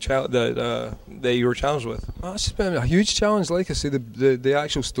things that you were challenged with? Well, it's been a huge challenge. Like I say, the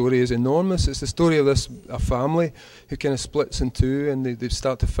actual story is enormous. It's the story of a family who kind of splits in two, and they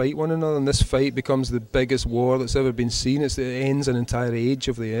start to fight one another, and this fight becomes the biggest war that's ever been seen. It ends an entire age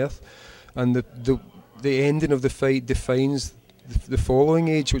of the Earth, and the ending of the fight defines the following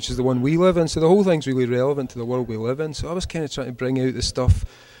age, which is the one we live in. So the whole thing's really relevant to the world we live in. So I was kind of trying to bring out the stuff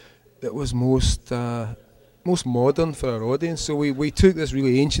that was most modern for our audience. So we took this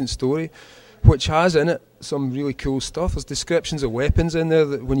really ancient story, which has in it some really cool stuff. There's descriptions of weapons in there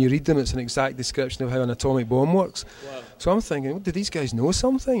that when you read them, it's an exact description of how an atomic bomb works. Wow. So I'm thinking, do these guys know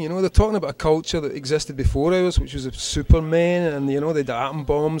something? You know, they're talking about a culture that existed before ours, which was of supermen, and, you know, they had atom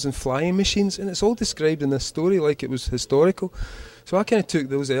bombs and flying machines, and it's all described in this story like it was historical. So I kind of took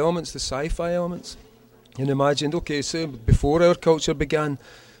those elements, the sci-fi elements, and imagined, okay, so before our culture began,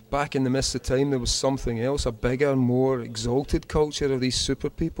 back in the mist of time, there was something else, a bigger, more exalted culture of these super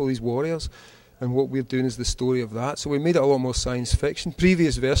people, these warriors, and what we're doing is the story of that. So we made it a lot more science fiction.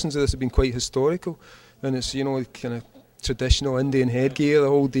 Previous versions of this have been quite historical, and it's, you know, kind of traditional Indian headgear, the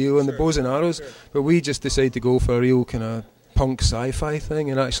whole deal, and the bows and arrows, but we just decided to go for a real kind of punk sci-fi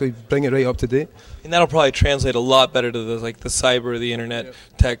thing and actually bring it right up to date. And that'll probably translate a lot better to the cyber, the internet,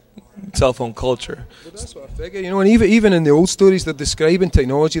 tech, cell phone culture. Well, that's what I figure, you know, and even in the old stories, they're describing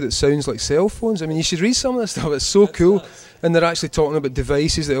technology that sounds like cell phones. I mean, you should read some of this stuff, it's so cool. Nuts. And they're actually talking about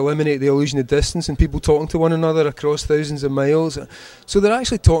devices that eliminate the illusion of distance and people talking to one another across thousands of miles. So they're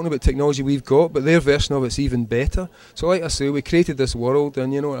actually talking about technology we've got, but their version of it's even better. So like I say, we created this world,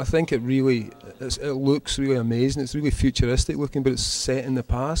 and, you know, I think it looks really amazing. It's really futuristic looking, but it's set in the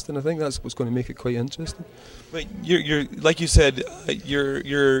past, and I think that's what's going to make it quite interesting. But you're like you said,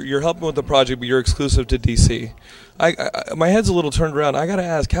 you're helping with the project, but you're exclusive to DC. My head's a little turned around. I got to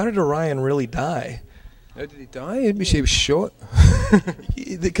ask, how did Orion really die? How did he die? He was shot.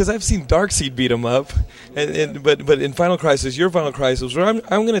 Because I've seen Darkseid beat him up, but in Final Crisis, your Final Crisis, where I'm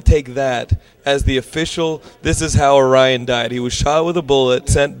going to take that as the official. This is how Orion died. He was shot with a bullet,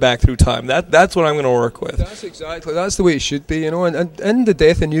 sent back through time. That's what I'm going to work with. That's the way it should be, you know. And in the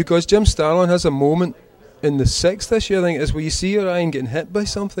Death of New Gods, Jim Starlin has a moment in the 6th issue, I think it is, where you see Orion getting hit by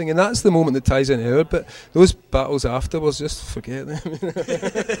something, and that's the moment that ties into our bit. Those battles afterwards, just forget them.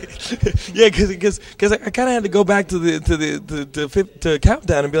 Yeah, because I kind of had to go back to the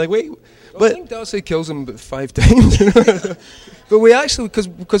Countdown and be like, wait, I think Darcy kills him about 5 times. But we actually,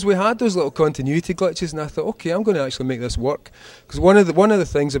 because we had those little continuity glitches, and I thought, okay, I'm going to actually make this work. Because one of the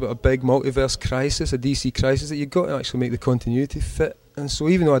things about a big multiverse crisis, a DC crisis, that you've got to actually make the continuity fit. And so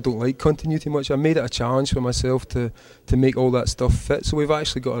even though I don't like continuity much, I made it a challenge for myself to make all that stuff fit. So we've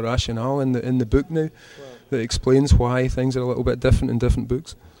actually got a rationale in the book now that explains why things are a little bit different in different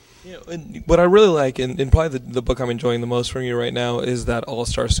books. Yeah, and what I really like, and probably the book I'm enjoying the most from you right now, is that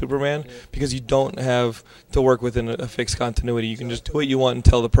All-Star Superman, because you don't have to work within a fixed continuity. You can just do what you want and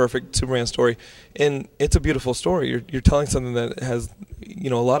tell the perfect Superman story, and it's a beautiful story. You're telling something that has, you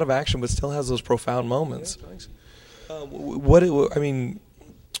know, a lot of action, but still has those profound moments. Yeah, thanks.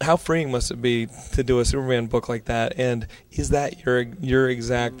 How freeing must it be to do a Superman book like that? And is that your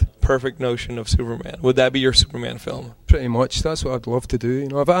exact perfect notion of Superman? Would that be your Superman film? Pretty much. That's what I'd love to do. You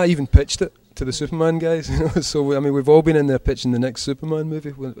know, I even pitched it to the Superman guys. You know, so I mean, we've all been in there pitching the next Superman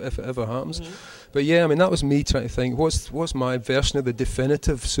movie if it ever happens. Mm-hmm. But yeah, I mean, that was me trying to think, what's my version of the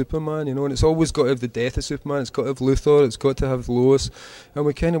definitive Superman, you know, and it's always got to have the death of Superman, it's got to have Luthor, it's got to have Lois, and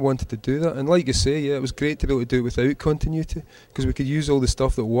we kind of wanted to do that. And like you say, yeah, it was great to be able to do it without continuity, because we could use all the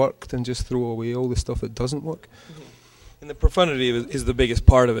stuff that worked and just throw away all the stuff that doesn't work. Mm-hmm. And the profundity is the biggest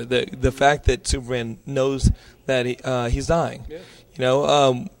part of it, the fact that Superman knows that he's dying. Yeah. You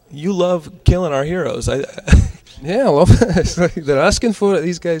know, you love killing our heroes. Yeah, I love it. It's like they're asking for it,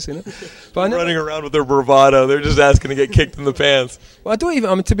 these guys, you know. But running around with their bravado, they're just asking to get kicked in the pants. Well,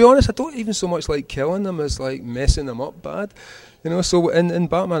 to be honest, I don't even so much like killing them as like messing them up bad. You know, so in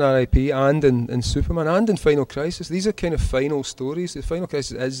Batman R.I.P. and in Superman and in Final Crisis, these are kind of final stories. The Final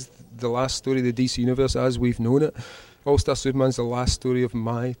Crisis is the last story of the DC Universe as we've known it. All-Star Superman's the last story of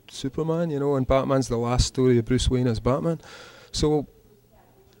my Superman, you know, and Batman's the last story of Bruce Wayne as Batman. So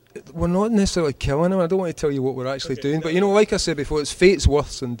we're not necessarily killing him. I don't want to tell you what we're actually doing, but you know, like I said before, it's fates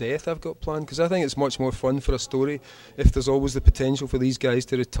worse than death I've got planned, because I think it's much more fun for a story if there's always the potential for these guys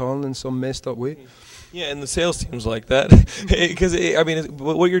to return in some messed up way. Yeah, and the sales team's like that, because I mean,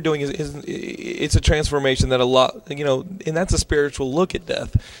 what you're doing is it's a transformation that a lot, you know, and that's a spiritual look at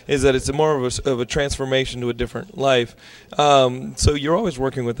death. Is that it's more of a transformation to a different life. So you're always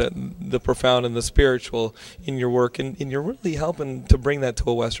working with the profound and the spiritual in your work, and you're really helping to bring that to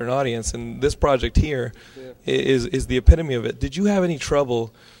a Western audience. And this project here is the epitome of it. Did you have any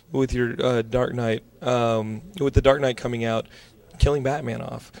trouble with your Dark Knight, with the Dark Knight coming out, killing Batman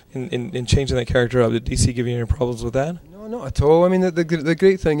off and changing that character up? Did DC give you any problems with that? No, not at all. I mean, the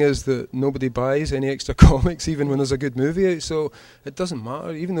great thing is that nobody buys any extra comics even when there's a good movie out, so it doesn't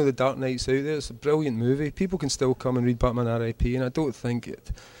matter. Even though the Dark Knight's out there, it's a brilliant movie. People can still come and read Batman R.I.P. and I don't think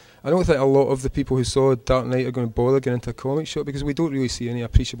I don't think a lot of the people who saw Dark Knight are going to bother getting into a comic shop because we don't really see any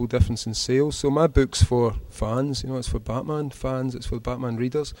appreciable difference in sales. So my book's for fans, it's for Batman fans, it's for Batman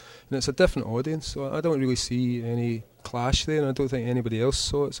readers, and it's a different audience. So I don't really see any clash there, and I don't think anybody else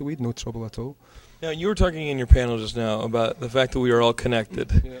saw it. So we had no trouble at all. Now, you were talking in your panel just now about the fact that we are all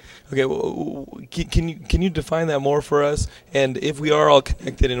connected. Yeah. Okay, well, can you define that more for us? And if we are all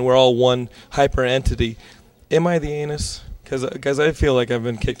connected and we're all one hyper entity, am I the anus? Because I feel like I've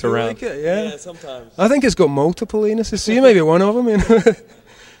been kicked around. Like it, yeah, sometimes. I think it's got multiple anuses, so you may be one of them.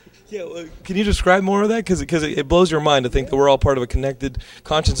 Yeah, well, can you describe more of that? Because it blows your mind to think that we're all part of a connected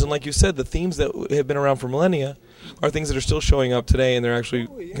conscience. And like you said, the themes that have been around for millennia are things that are still showing up today, and they're actually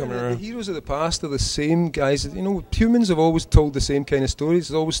coming around. The heroes of the past are the same guys. Humans have always told the same kind of stories.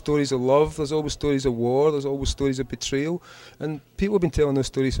 There's always stories of love, there's always stories of war, there's always stories of betrayal. And people have been telling those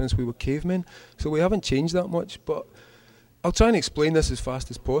stories since we were cavemen. So we haven't changed that much, but I'll try and explain this as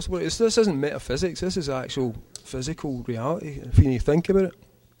fast as possible. This isn't metaphysics, this is actual physical reality, if you think about it.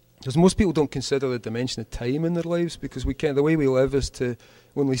 Because most people don't consider the dimension of time in their lives, because the way we live is to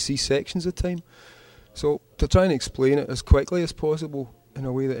only see sections of time. So to try and explain it as quickly as possible in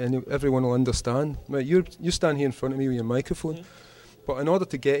a way that everyone will understand. Right, you stand here in front of me with your microphone, but in order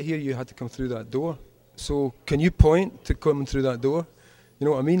to get here you had to come through that door. So can you point to coming through that door? You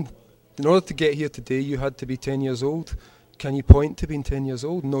know what I mean? In order to get here today you had to be 10 years old. Can you point to being 10 years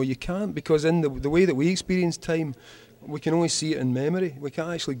old? No, you can't, because in the way that we experience time, we can only see it in memory. We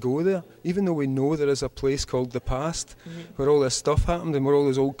can't actually go there, even though we know there is a place called the past, where all this stuff happened and where all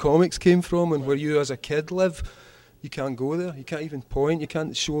those old comics came from and where you as a kid live. You can't go there. You can't even point. You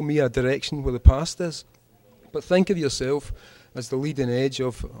can't show me a direction where the past is. But think of yourself as the leading edge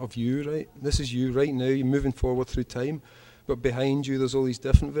of you, right? This is you right now. You're moving forward through time. But behind you, there's all these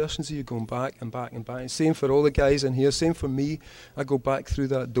different versions of you going back and back and back. Same for all the guys in here. Same for me. I go back through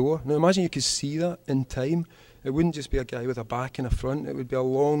that door. Now imagine you could see that in time. It wouldn't just be a guy with a back and a front. It would be a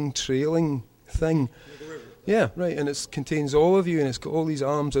long trailing thing. Yeah, right. And it contains all of you, and it's got all these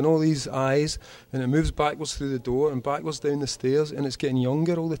arms and all these eyes, and it moves backwards through the door and backwards down the stairs, and it's getting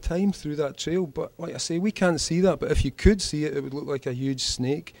younger all the time through that trail. But like I say, we can't see that. But if you could see it, it would look like a huge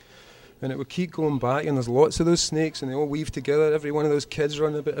snake. And it would keep going back, and there's lots of those snakes, and they all weave together. Every one of those kids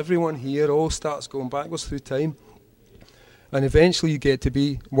running about, everyone here all starts going backwards through time. And eventually you get to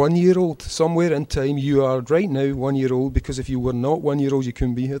be 1 year old. Somewhere in time you are right now 1 year old, because if you were not 1 year old you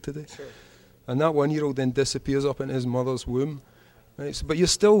couldn't be here today. Sure. And that 1 year old then disappears up into his mother's womb. Right? So, but you're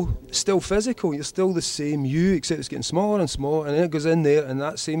still physical, you're still the same you, except it's getting smaller and smaller, and then it goes in there, and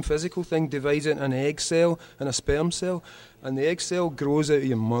that same physical thing divides into an egg cell and a sperm cell, and the egg cell grows out of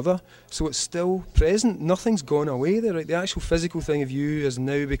your mother, so it's still present. Nothing's gone away there. Right? The actual physical thing of you has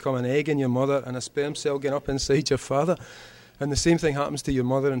now become an egg in your mother and a sperm cell getting up inside your father. And the same thing happens to your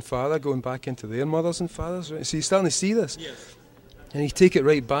mother and father going back into their mothers and fathers. Right? So you're starting to see this. Yes. And you take it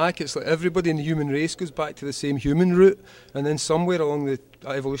right back, it's like everybody in the human race goes back to the same human root, and then somewhere along the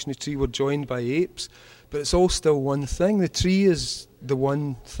evolutionary tree we're joined by apes, but it's all still one thing. The tree is the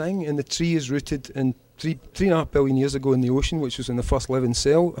one thing, and the tree is rooted in 3.5 billion years ago in the ocean, which was when the first living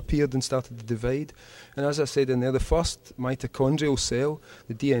cell appeared and started to divide. And as I said in there, the first mitochondrial cell,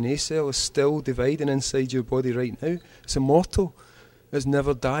 the DNA cell, is still dividing inside your body right now. It's immortal. It's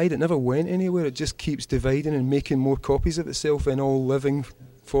never died. It never went anywhere. It just keeps dividing and making more copies of itself in all living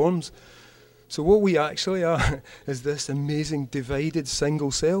forms. So what we actually are is this amazing divided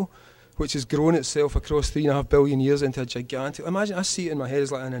single cell, which has grown itself across 3.5 billion years into a gigantic... Imagine, I see it in my head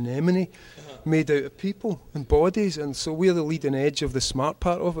as like an anemone made out of people and bodies, and so we're the leading edge of the smart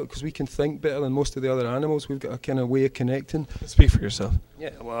part of it, because we can think better than most of the other animals. We've got a kind of way of connecting. Speak for yourself.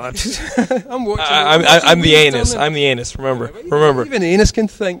 Yeah, well, I'm watching. I'm the anus. I'm the anus. Remember. Even anus can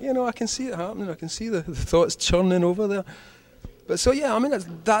think. You know, I can see it happening. I can see the thoughts churning over there. But so yeah, I mean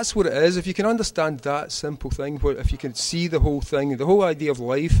that's what it is. If you can understand that simple thing, if you can see the whole thing, the whole idea of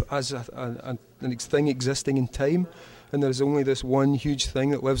life as a thing existing in time, and there's only this one huge thing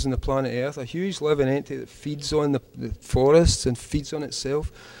that lives on the planet Earth, a huge living entity that feeds on the forests and feeds on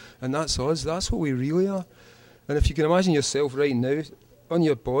itself, and that's us. That's what we really are. And if you can imagine yourself right now on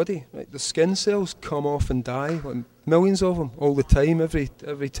your body, right, the skin cells come off and die, like millions of them all the time. Every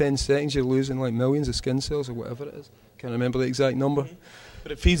 10 seconds you're losing like millions of skin cells or whatever it is. Can't remember the exact number.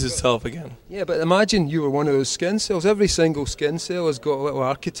 But it feeds itself again. Yeah, but imagine you were one of those skin cells. Every single skin cell has got a little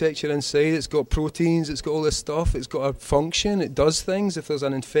architecture inside. It's got proteins. It's got all this stuff. It's got a function. It does things. If there's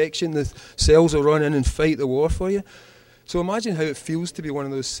an infection, the cells will run in and fight the war for you. So imagine how it feels to be one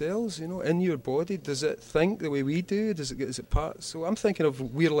of those cells, you know, in your body. Does it think the way we do? Is it part? So I'm thinking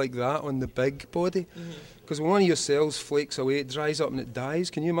of we're like that on the big body. Because when one of your cells flakes away, it dries up and it dies.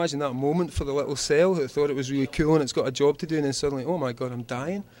 Can you imagine that moment for the little cell that thought it was really cool and it's got a job to do, and then suddenly, oh my God, I'm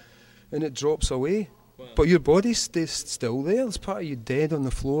dying, and it drops away. Wow. But your body stays still there. There's part of you dead on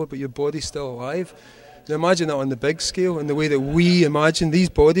the floor, but your body's still alive. Now imagine that on the big scale, and the way that we imagine these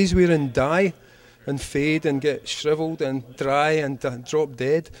bodies we're in die and fade and get shriveled and dry and drop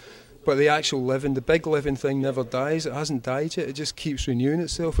dead. But the actual living, the big living thing never dies. It hasn't died yet. It just keeps renewing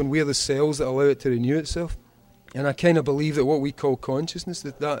itself, and we're the cells that allow it to renew itself. And I kind of believe that what we call consciousness,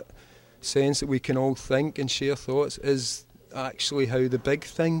 that sense that we can all think and share thoughts, is actually how the big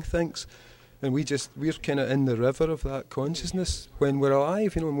thing thinks. And we're kind of in the river of that consciousness when we're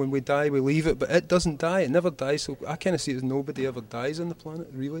alive. You know, and when we die, we leave it, but it doesn't die. It never dies. So I kind of see it as nobody ever dies on the planet,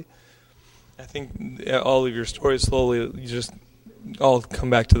 really. I think all of your stories slowly, you just all come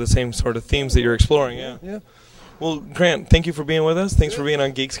back to the same sort of themes that you're exploring. Yeah. Well, Grant, thank you for being with us. Thanks for being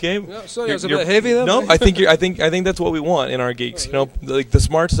on Geekscape. Yeah, sorry, I was a bit heavy there. No, I think that's what we want in our geeks. You know, like the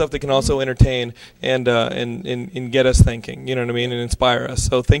smart stuff that can also entertain and get us thinking. You know what I mean, and inspire us.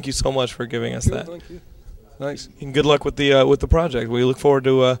 So thank you so much for giving us that. Thank you. Thanks. And good luck with the project. We look forward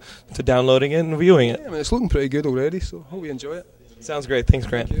to downloading it and viewing it. Yeah, I mean, it's looking pretty good already. So hope you enjoy it. Sounds great. Thanks,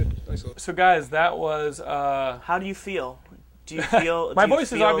 Grant. Thank you. Thanks a lot. So, guys, that was. How do you feel? Do you feel? My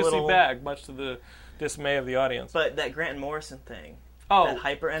voice is obviously back, much to the dismay of the audience. But that Grant Morrison thing, that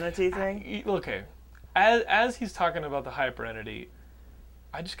hyper entity thing. Okay, as he's talking about the hyper entity,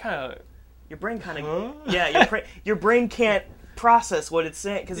 I just kind of your brain kind of your brain can't process what it's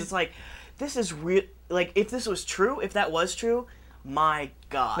saying because it's like this is real. Like if that was true, my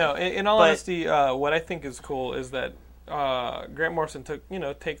God. No, in all honesty, what I think is cool is that Grant Morrison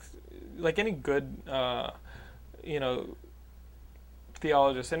takes like any good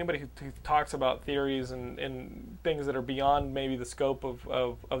theologist, anybody who talks about theories and things that are beyond maybe the scope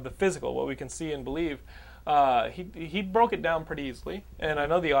of the physical, what we can see and believe. He broke it down pretty easily, and I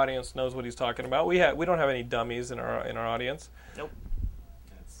know the audience knows what he's talking about. We don't have any dummies in our audience. Nope.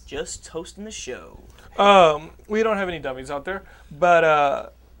 Just hosting the show. We don't have any dummies out there,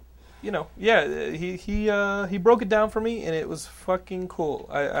 but he broke it down for me, and it was fucking cool.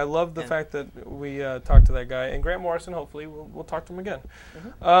 I love the fact that we talked to that guy, and Grant Morrison. Hopefully, we'll talk to him again.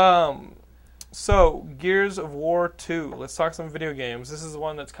 Mm-hmm. So Gears of War 2. Let's talk some video games. This is the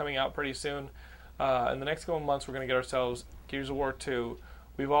one that's coming out pretty soon. In the next couple of months, we're going to get ourselves Gears of War 2.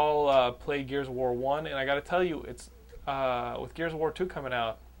 We've all played Gears of War 1, and I got to tell you, it's with Gears of War 2 coming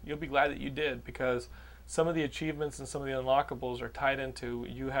out, you'll be glad that you did, because some of the achievements and some of the unlockables are tied into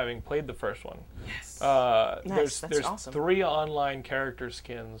you having played the first one. Yes. There's awesome. 3 online character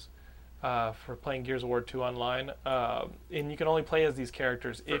skins for playing Gears of War 2 online, and you can only play as these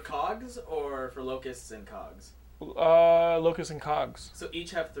characters. For cogs or for locusts and cogs? Locusts and cogs. So each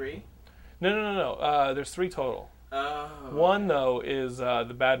have 3? No. There's 3 total. Oh. One, though, is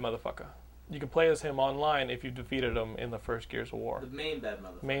the bad motherfucker. You can play as him online if you defeated him in the first Gears of War. The main bad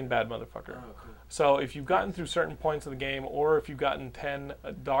motherfucker. Main bad motherfucker. Oh, cool. So if you've gotten through certain points of the game, or if you've gotten 10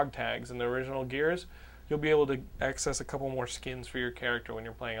 dog tags in the original Gears, you'll be able to access a couple more skins for your character when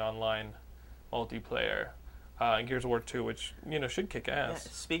you're playing online multiplayer in Gears of War 2, which should kick ass.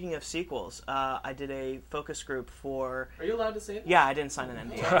 Yeah, speaking of sequels, I did a focus group for. Are you allowed to say that? Yeah, I didn't sign an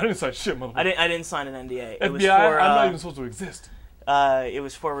NDA. I didn't sign shit, motherfucker. I didn't sign an NDA. FBI, was for, I'm not even supposed to exist. It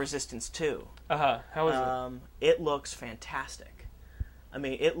was for Resistance 2. How is it? It looks fantastic. I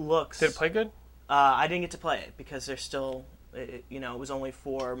mean, it looks. Did it play good? I didn't get to play it because there's still, it was only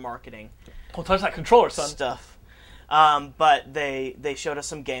for marketing. Don't touch that controller, son. Stuff. But they showed us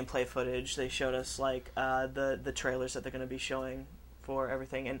some gameplay footage. They showed us the trailers that they're going to be showing for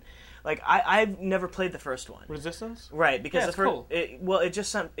everything, and I've never played the first one. Resistance? Right, because the first. Cool.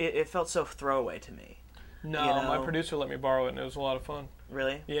 It felt so throwaway to me. No, my producer let me borrow it, and it was a lot of fun.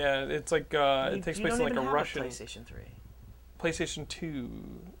 Really? Yeah, it's like it takes place in like a Russian. PlayStation 3. PlayStation 2.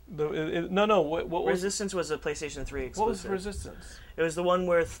 What Resistance was a PlayStation 3 exclusive. What was Resistance? It was the one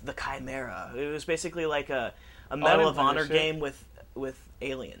with the Chimera. It was basically like a Medal of Honor game with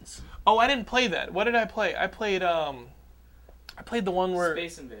aliens. Oh, I didn't play that. What did I play? I played the one where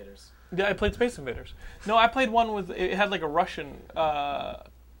Space Invaders. Yeah, I played Space Invaders. No, I played one with it had like a Russian.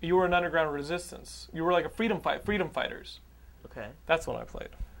 You were an underground resistance. You were like a freedom fighters. Okay, that's what I played.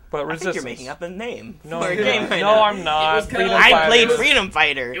 But Resistance. I think you're making up a name. No, I'm not. I played Freedom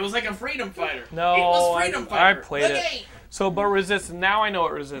Fighter. It was like a Freedom Fighter. No, it was Freedom Fighter. I played it. So, but Resistance. Now I know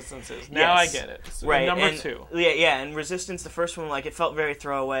what Resistance is. Now I get it. So right, number 2. Yeah, and Resistance, the first one, it felt very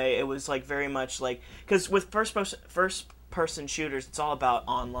throwaway. It was very much because with first person shooters, it's all about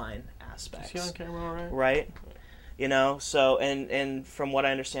online aspects. Is he on camera all right? Right? You know, so and from what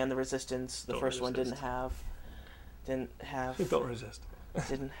I understand, the Resistance, the Don't first one resist. didn't have Don't resist.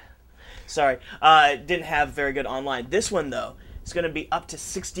 didn't didn't have very good online. This one though is going to be up to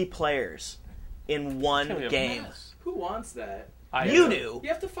 60 players in one It's gonna be a game. mess. Who wants that? You do. You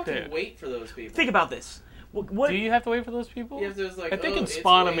have to fucking Dude. wait for those people. Think about this. What Do you have to wait for those people? You have to just like, I think oh, can it's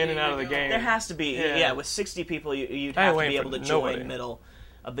spawn them in waiting and out of the to go. game. There has to be, Yeah. yeah. With 60 people, you'd I ain't have to be waiting able for to join nobody. middle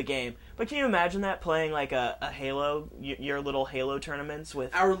of the game. But can you imagine that playing like a Halo, your little Halo tournaments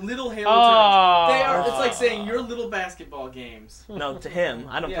with? Our little Halo Oh. tournaments. They are. It's like saying your little basketball games. No, to him,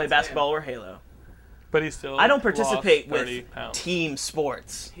 I don't Yeah, play to basketball or Halo. But he still I don't participate lost 30 with pounds. team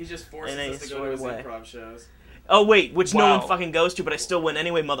sports. He just forces In any us to go sort to of his way. improv shows. Oh wait, which no Wow. one fucking goes to, but I still win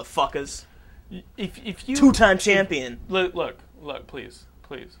anyway, motherfuckers. If you 2-time champion. look, please,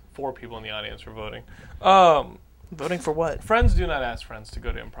 4 people in the audience are voting. Voting for what? Friends do not ask friends to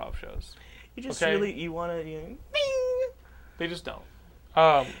go to improv shows. You just Okay. really you want to. Bing! They just don't.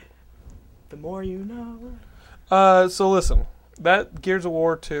 The more you know. So listen, that Gears of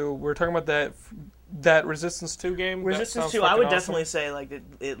War 2, we're talking about that Resistance 2 game. Resistance that 2, sounds I would fucking definitely awesome. say like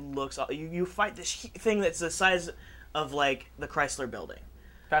it looks. You fight this thing that's the size of like the Chrysler Building,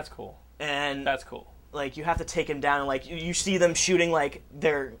 That's cool. and That's cool. like you have to take him down. And like you see them shooting like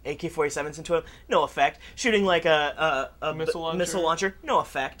their AK-47s into him, no effect. Shooting like a Missile launcher? no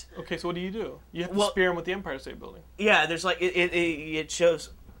effect. Okay, so what do? You have to Well- spear him with the Empire State Building. Yeah, there's like it shows.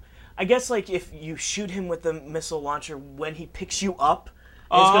 I guess like if you shoot him with the missile launcher when he picks you up,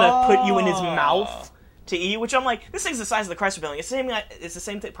 it's gonna put you in his mouth to eat. Which I'm like, this thing's the size of the Chrysler Building. It's the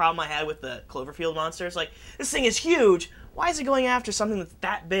same problem I had with the Cloverfield monsters. Like this thing is huge. Why is it going after something that's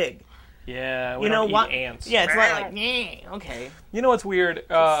that big? Yeah, we You know don't what? eat ants. Yeah, it's not like yeah, okay. You know what's weird?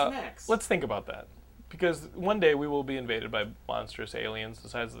 snacks. Let's think about that. Because one day we will be invaded by monstrous aliens the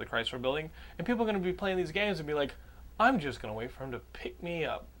size of the Chrysler Building, and people are going to be playing these games and be like, I'm just going to wait for him to pick me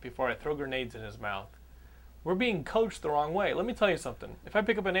up before I throw grenades in his mouth. We're being coached the wrong way. Let me tell you something. If I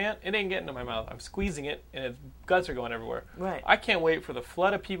pick up an ant, it ain't getting in my mouth. I'm squeezing it, and its guts are going everywhere. Right. I can't wait for the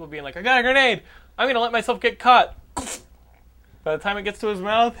flood of people being like, I got a grenade! I'm going to let myself get caught! By the time it gets to his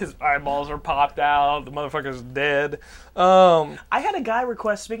mouth, his eyeballs are popped out. The motherfucker's dead. I had a guy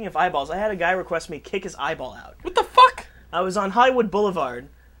request. Speaking of eyeballs, I had a guy request me kick his eyeball out. What the fuck? I was on Hollywood Boulevard,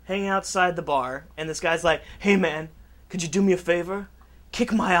 hanging outside the bar, and this guy's like, "Hey man, could you do me a favor?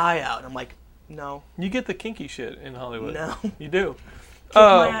 Kick my eye out." I'm like, "No, You get the kinky shit in Hollywood. no, You do. kick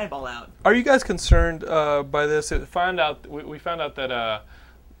my eyeball out." Are you guys concerned by this? We found out that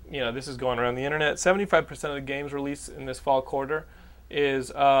this is going around the internet. 75% of the games released in this fall quarter is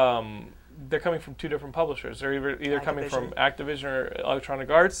they're coming from 2 different publishers. They're either coming from Activision or Electronic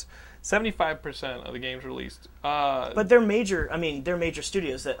Arts. 75% of the games released. But they're major. I mean, they're major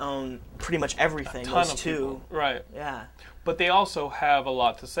studios that own pretty much everything. ton Those of two, people. Right. yeah. But they also have a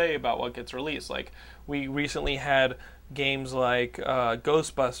lot to say about what gets released. Like, we recently had games like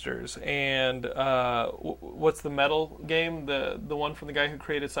Ghostbusters and what's the metal game? The one from the guy who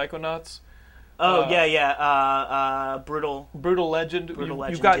created Psychonauts? Oh Brutal. Brutal Legend. Brutal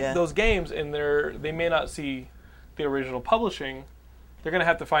Legend, You've got yeah. those games, and they may not see the original publishing. They're going to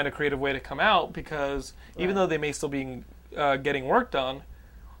have to find a creative way to come out because even Right. though they may still be getting work done,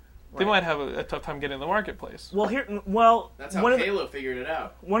 they Right. might have a tough time getting in the marketplace. Well, That's how one of the, Halo figured it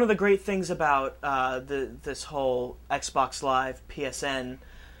out. one of the great things about this whole Xbox Live PSN,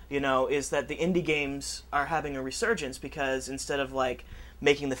 is that the indie games are having a resurgence because instead of like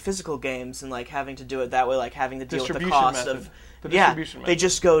making the physical games and like having to do it that way, like having to deal with the Distribution cost method. of The yeah, distribution they method.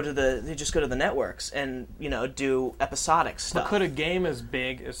 just go to the networks and do episodic But stuff. could a game as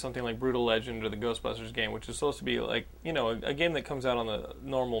big as something like Brutal Legend or the Ghostbusters game, which is supposed to be like, a game that comes out on the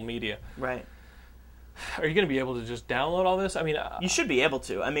normal media, Right. are you going to be able to just download all this? I mean, You should be able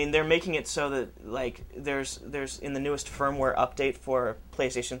to. I mean, they're making it so that like there's in the newest firmware update for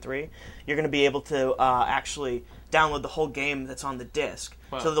PlayStation 3, you're going to be able to actually download the whole game that's on the disc,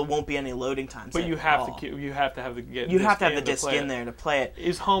 Wow. so there won't be any loading times. but at you have all. you have to have the You have to have the to disc play in it. there to play it.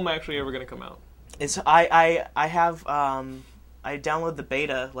 Is Home actually ever going to come out? It's I have I download the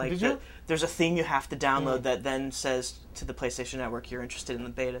beta. Like Did you? there's a thing you have to download that then says to the PlayStation Network you're interested in the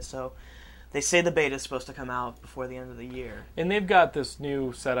beta. So they say the beta is supposed to come out before the end of the year. And they've got this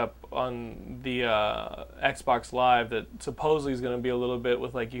new setup on the Xbox Live that supposedly is going to be a little bit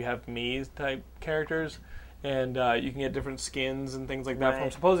with like you have me type characters, and you can get different skins and things like that from.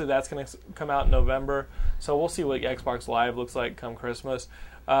 Right. Supposedly that's going to come out in November, so we'll see what Xbox Live looks like come Christmas.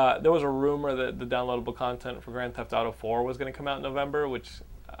 There was a rumor that the downloadable content for Grand Theft Auto 4 was going to come out in November, which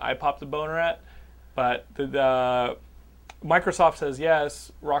I popped a boner at, but Microsoft says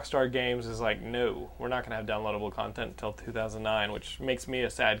yes. Rockstar Games is like, no, we're not going to have downloadable content until 2009, which makes me a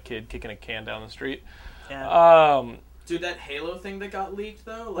sad kid kicking a can down the street. Yeah. Dude, that Halo thing that got leaked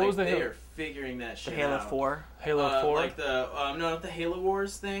though, What was the they Halo? are figuring that shit The Halo out. 4. Halo 4? Like the no, not the Halo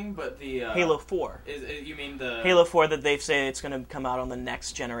Wars thing, but the Halo 4. You mean the Halo 4 that they've said it's going to come out on the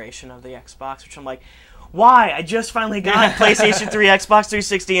next generation of the Xbox, which I'm like, why? I just finally got PlayStation 3, Xbox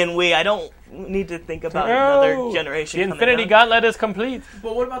 360, and Wii. I don't need to think about another generation. The coming Infinity out. Gauntlet is complete.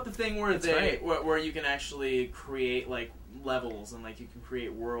 But what about the thing where right. where you can actually create like levels and like you can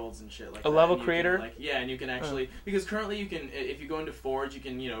create worlds and shit like A that. level and you creator? can, and you can actually because currently you can if you go into Forge you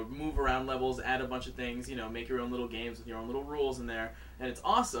can move around levels, add a bunch of things, make your own little games with your own little rules in there, and it's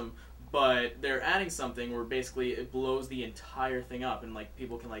awesome. But they're adding something where basically it blows the entire thing up, and like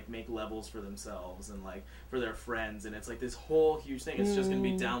people can like make levels for themselves and like for their friends, and it's like this whole huge thing. It's just going to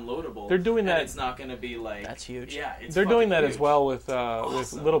be downloadable. They're doing that. And it's not going to be like That's huge. Yeah, it's They're doing that huge. as well with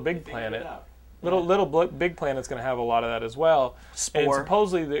Awesome. Little Big They figured Planet. it out. Big Planet's going to have a lot of that as well. And Spore.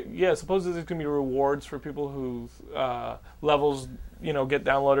 supposedly there's going to be rewards for people whose levels get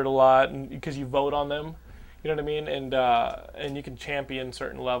downloaded a lot, and because you vote on them, you know what I mean, and you can champion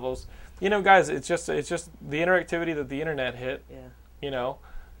certain levels. Guys, it's just the interactivity that the internet hit. Yeah.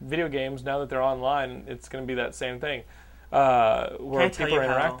 Video games now that they're online, it's going to be that same thing where people are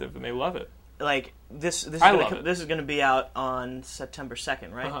interactive and they love it. Like this is I love it. this is going to be out on September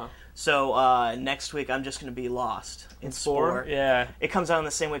 2nd, right? Uh-huh. So next week I'm just going to be lost in Spore. Yeah, It comes out in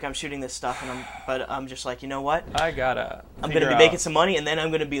the same week I'm shooting this stuff, but I'm just like, you know what? I gotta. I'm going to be making some money, and then I'm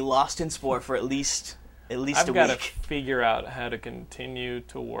going to be lost in Spore for at least I've a got to week. figure out how to continue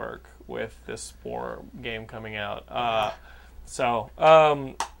to work with this Spore game coming out.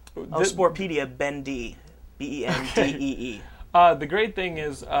 Sporepedia, Ben D. BENDEE. The great thing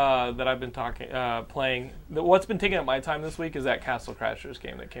is that I've been playing. What's been taking up my time this week is that Castle Crashers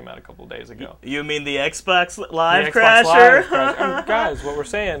game that came out a couple days ago. You mean the Xbox Live The Xbox Crasher? Live Crasher. Guys, what we're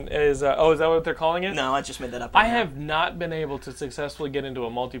saying is, is that what they're calling it? No, I just made that up. I have not been able to successfully get into a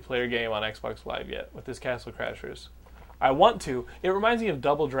multiplayer game on Xbox Live yet with this Castle Crashers. I want to. It reminds me of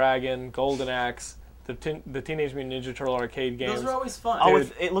Double Dragon, Golden Axe, the Teenage Mutant Ninja Turtle arcade games. Those are always fun. Oh,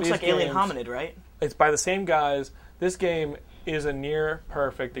 Dude, it looks these like Alien games- Hominid, right? It's by the same guys. This game is a near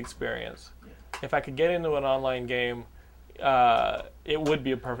perfect experience. If I could get into an online game, it would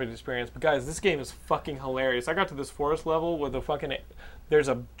be a perfect experience. But guys, this game is fucking hilarious. I got to this forest level where there's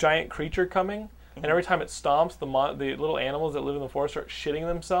a giant creature coming, and every time it stomps, the little animals that live in the forest start shitting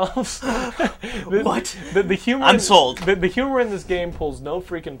themselves. What? The humor? I'm sold. The humor in this game pulls no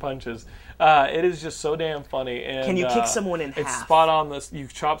freaking punches. It is just so damn funny. And, Can you kick someone in it's half? spot on. You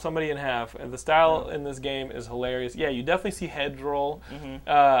chop somebody in half, and the style in this game is hilarious. Yeah, you definitely see heads roll.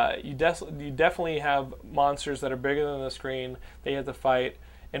 Mm-hmm. You definitely have monsters that are bigger than the screen that you have to fight.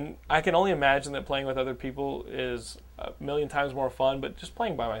 And I can only imagine that playing with other people is a million times more fun. But just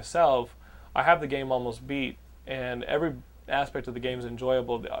playing by myself, I have the game almost beat, and every aspect of the game is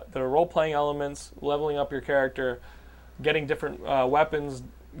enjoyable. The role-playing elements, leveling up your character, getting different weapons,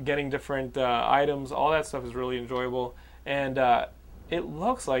 getting different items, all that stuff is really enjoyable. And it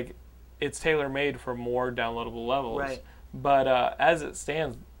looks like it's tailor-made for more downloadable levels. Right. But as it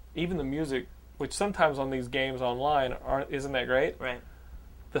stands, even the music, which sometimes on these games online isn't that great. Right.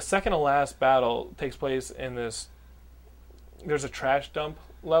 The second to last battle takes place in this. There's a trash dump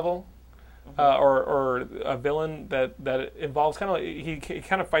level, or a villain that involves kind of like he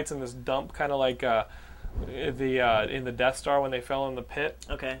kind of fights in this dump, kind of like in the Death Star when they fell in the pit.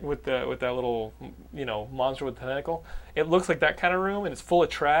 Okay. With that little monster with the tentacle. It looks like that kind of room, and it's full of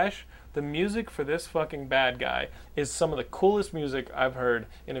trash. The music for this fucking bad guy is some of the coolest music I've heard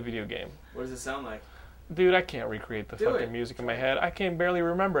in a video game. What does it sound like? Dude, I can't recreate the Do fucking it. music in my head. I can barely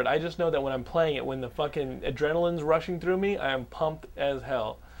remember it. I just know that when I'm playing it, when the fucking adrenaline's rushing through me, I am pumped as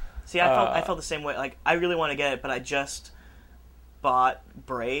hell. See, I felt the same way. Like, I really want to get it, but I just bought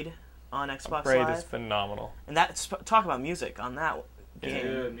Braid on Xbox Braid Live. is phenomenal. And talk about music on that game.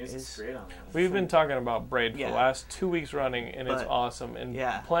 Dude, music's is- great on that. We've been talking about Braid for Yeah. the last 2 weeks running, and it's But- awesome. And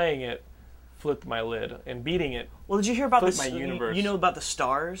yeah. playing it flipped my lid, and beating it. Well, did you hear about Flip this? my universe. You know about the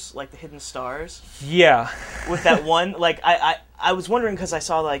stars, like the hidden stars, Yeah. with that one. Like I was wondering because I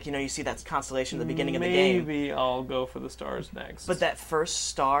saw like you see that constellation at the beginning of the game. Maybe I'll go for the stars next. But that first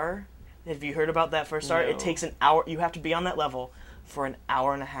star, have you heard about that first star? No. It takes an hour. You have to be on that level for an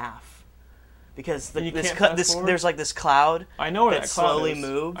hour and a half. Because You can't fast forward? there's like this cloud I know where that that cloud slowly is.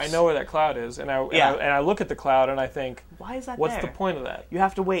 moves. I know where that cloud is, and I look at the cloud and I think, Why is that what's there? the point of that? You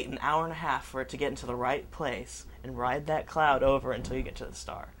have to wait an hour and a half for it to get into the right place and ride that cloud over until you get to the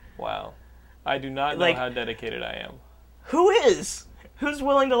star. Wow. I do not know Like- how dedicated I am. Who is? Who's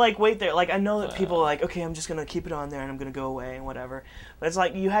willing to like wait there? Like I know that people are like, okay, I'm just gonna keep it on there and I'm gonna go away and whatever. But it's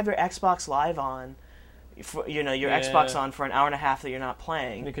like you have your Xbox Live on, for, your Xbox on for an hour and a half that you're not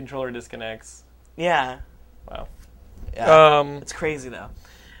playing. The controller disconnects. Yeah. Wow. Yeah. It's crazy though.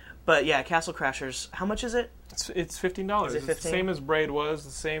 But yeah, Castle Crashers. How much is it? It's $15. Is it It's the same as Braid was.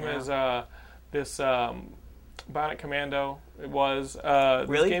 The same as this Bionic Commando. It was.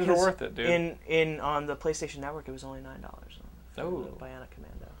 Really? These games are worth it, dude. In on the PlayStation Network, it was only $9. Oh. Bionic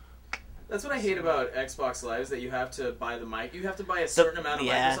Commando. That's what I hate about Xbox Live is that you have to buy the mic. You have to buy a certain amount of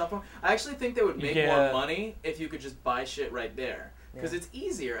Microsoft. I actually think they would make more money if you could just buy shit right there. Because it's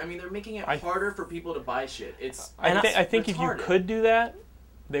easier. I mean, they're making it harder for people to buy shit. I think if you could do that,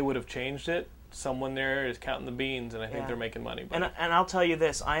 they would have changed it. Someone there is counting the beans, and I think they're making money. And I'll tell you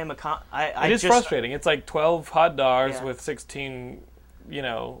this: I am it is frustrating. It's like 12 hot dogs with 16,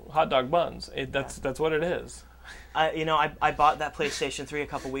 hot dog buns. That's what it is. I bought that PlayStation 3 a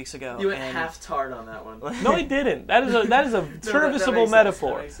couple weeks ago. You went half tart on that one. No, I didn't. That is a serviceable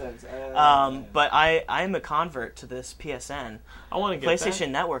metaphor. That makes sense. But I am a convert to this PSN. I want to get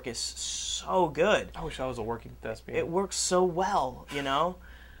PlayStation Network is so good. I wish I was a working thespian. It works so well,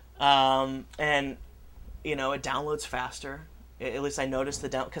 and it downloads faster. At least I noticed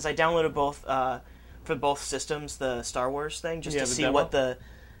because I downloaded both for both systems the Star Wars thing just to see what the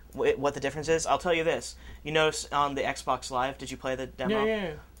difference is. I'll tell you this. You notice on the Xbox Live, did you play the demo?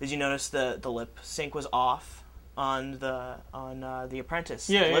 Yeah. Did you notice the lip sync was off on the Apprentice?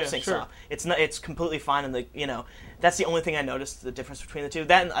 Yeah, lip sync's sure. off. It's completely fine, and that's the only thing I noticed the difference between the two.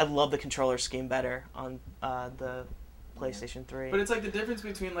 That and I love the controller scheme better on the PlayStation 3. But it's like the difference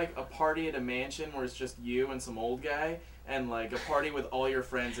between like a party at a mansion where it's just you and some old guy, and like a party with all your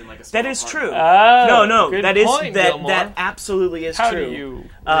friends in like a small That is apartment. true. Oh, no, that point, is Gilmore. that absolutely is true.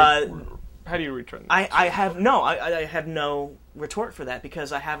 How do you return this? I have no retort for that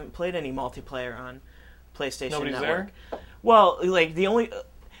because I haven't played any multiplayer on PlayStation Nobody's Network. there? Well, like the only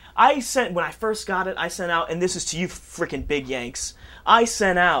when I first got it, I sent out, and this is to you freaking big Yanks. I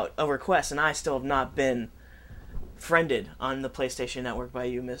sent out a request, and I still have not been friended on the PlayStation Network by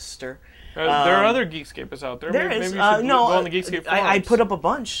you, Mister. There are other Geekscapists out there. Maybe you should go on the Geekscape forums. I put up a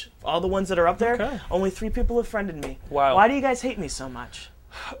bunch. All the ones that are up there. Okay. Only 3 people have friended me. Wow. Why do you guys hate me so much?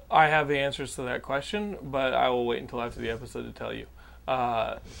 I have the answers to that question, but I will wait until after the episode to tell you.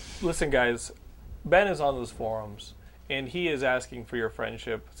 Listen, guys, Ben is on those forums, and he is asking for your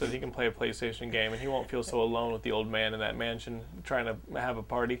friendship so that he can play a PlayStation game, and he won't feel so alone with the old man in that mansion trying to have a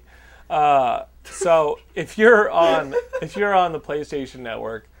party. So if you're on the PlayStation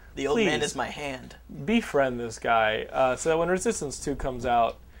Network, the old man is my hand. Befriend this guy so that when Resistance 2 comes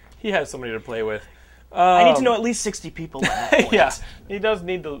out, he has somebody to play with. I need to know at least 60 people at that point. Yeah, he does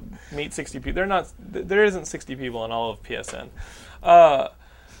need to meet 60 people. There isn't 60 people in all of PSN.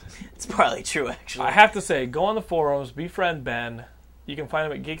 It's probably true, actually. I have to say, go on the forums, befriend Ben. You can find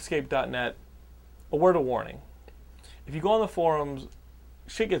him at geekscape.net. A word of warning. If you go on the forums,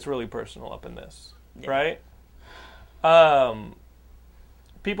 shit gets really personal up in this, right?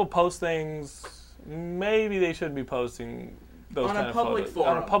 People post things, maybe they shouldn't be posting those on kind a of public photos.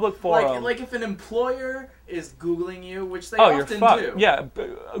 forum. On a public forum. Like if an employer is Googling you, which they you're often fucked. do. Yeah,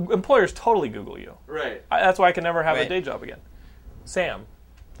 employers totally Google you. Right. That's why I can never have a day job again. Sam,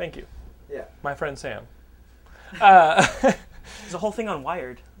 thank you. Yeah. My friend Sam. There's a whole thing on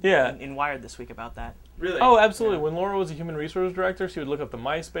Wired. Yeah. In Wired this week about that. Really? Oh, absolutely. Yeah. When Laura was a human resource director, she would look up the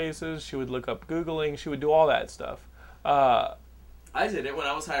MySpaces, she would look up Googling, she would do all that stuff. I did it when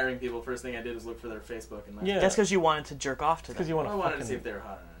I was hiring people. First thing I did was look for their Facebook and MySpace. That's because you wanted to jerk off to them. You I wanted to see if they were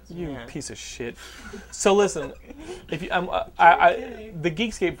hot or not. You piece of shit. So listen, if you, the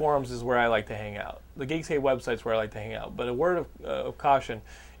Geekscape forums is where I like to hang out. The Geekscape website's where I like to hang out. But a word of caution: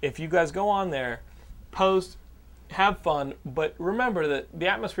 if you guys go on there, post, have fun, but remember that the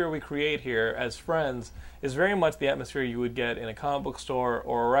atmosphere we create here as friends is very much the atmosphere you would get in a comic book store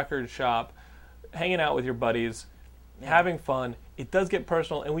or a record shop, hanging out with your buddies, having fun. It does get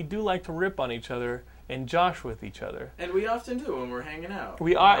personal, and we do like to rip on each other and josh with each other. And we often do when we're hanging out.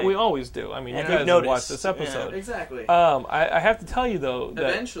 We always do. I mean, you guys have watched this episode. Yeah, exactly. I have to tell you, though,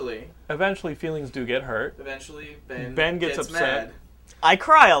 that eventually feelings do get hurt. Eventually, Ben gets upset. Mad. I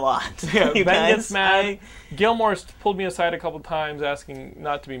cry a lot. Yeah, Ben gets mad. Gilmore's pulled me aside a couple times asking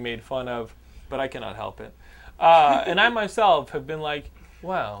not to be made fun of, but I cannot help it. And I myself have been like,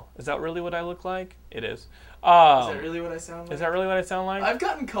 wow, is that really what I look like? It is. Is that really what I sound like? Is that really what I sound like? I've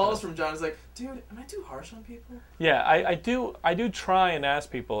gotten calls from John. He's like, dude, am I too harsh on people? Yeah, I do try and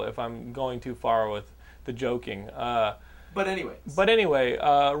ask people if I'm going too far with the joking. But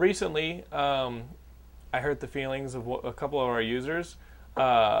anyway, recently, I hurt the feelings of a couple of our users.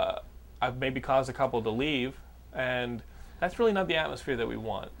 I've maybe caused a couple to leave, and that's really not the atmosphere that we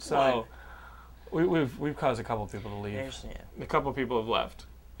want. So we've caused a couple people to leave. A couple of people have left,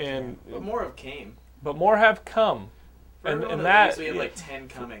 and But more have came. but more have come. And that we have like 10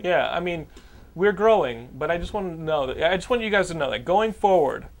 coming. Yeah, I mean, we're growing, but I just want to know that. I just want you guys to know that going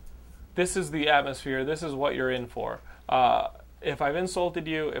forward, this is the atmosphere. This is what you're in for. If I've insulted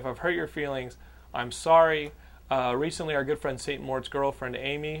you, if I've hurt your feelings, I'm sorry. Recently, our good friend St. Mort's girlfriend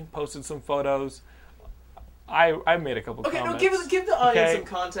Amy posted some photos. I made a couple comments. Okay, no, give the audience some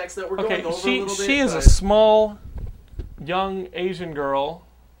context that we're going over a little bit. She is a small, young Asian girl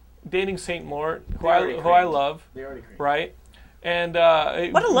dating St. Mort, who I love. They already creamed. Right? And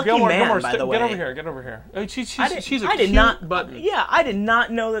what a lucky man, by the way. Get over here. She's a cute button. Yeah, I did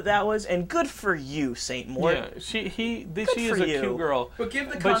not know that was, and good for you, St. Mort. Yeah, she is a cute girl. But give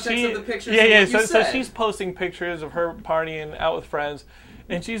the context of the pictures. Yeah. So she's posting pictures of her partying out with friends,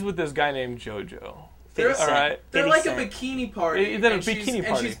 and she's with this guy named JoJo. They're like a Cent. bikini party. And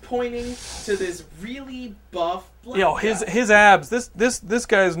she's pointing to this really buff black guy. his abs. This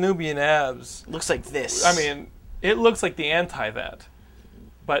guy's Nubian abs. Looks like this. I mean, it looks like the anti that.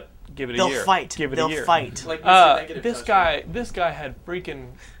 But give it a year. They'll fight. Give it They'll a year. fight. Like Mr. Negative this guy had freaking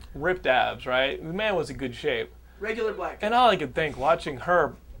ripped abs, right? The man was in good shape. Regular black guy. And all I could think watching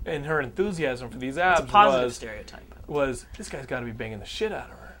her and her enthusiasm for these abs it's a positive stereotype. was this guy's got to be banging the shit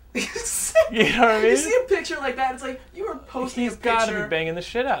out of her. You You know what I mean? You see a picture like that, it's like you are posting He's a got to picture be banging the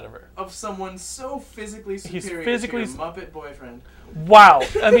shit out of her. of someone so physically superior physically to your Muppet boyfriend. Wow.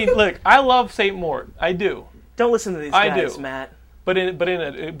 I mean, look, I love St. Mort. I do. Don't listen to these guys, Matt. But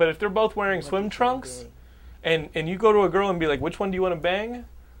if they're both wearing swim trunks, and you go to a girl and be like, which one do you want to bang?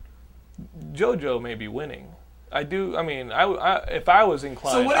 JoJo may be winning. I do. I mean, if I was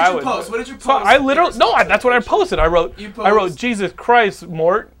inclined, so what did you post? What did you post? So I literally that's what I posted. I wrote, Jesus Christ,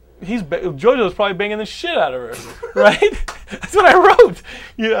 Mort. JoJo's probably banging the shit out of her, right? That's what I wrote.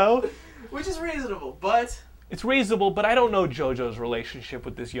 You know, which is reasonable, but it's reasonable. But I don't know JoJo's relationship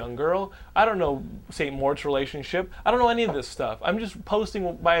with this young girl. I don't know St. Mort's relationship. I don't know any of this stuff. I'm just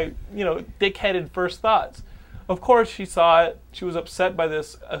posting my dickheaded first thoughts. Of course, she saw it. She was upset by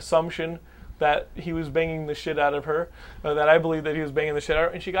this assumption that he was banging the shit out of her, or that I believe that he was banging the shit out of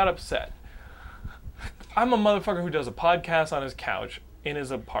her, and she got upset. I'm a motherfucker who does a podcast on his couch in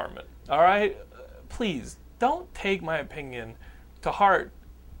his apartment. All right? Please, don't take my opinion to heart.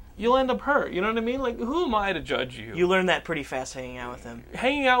 You'll end up hurt. You know what I mean? Like, who am I to judge you? You learned that pretty fast hanging out with him.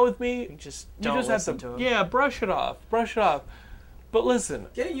 Hanging out with me, you just listen to him. Yeah, brush it off. But listen.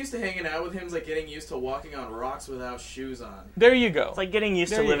 Getting used to hanging out with him is like getting used to walking on rocks without shoes on. There you go. It's like getting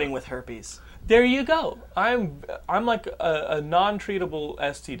used to living with herpes. There you go. I'm like a non-treatable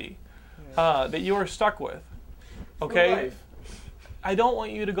STD that you are stuck with. Okay? I don't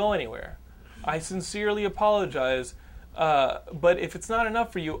want you to go anywhere. I sincerely apologize. But if it's not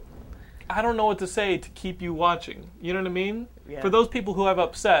enough for you, I don't know what to say to keep you watching. You know what I mean? Yeah. For those people who have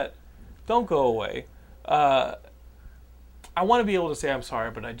upset, don't go away. I want to be able to say I'm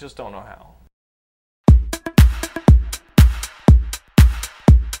sorry, but I just don't know how.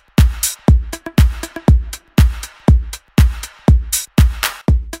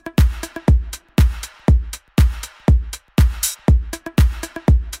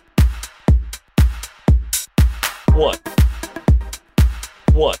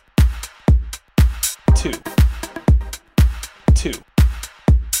 One. 2.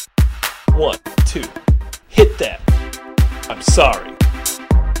 1, 2. Hit that. I'm sorry.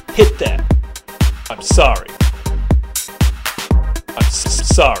 Hit that. I'm sorry. I'm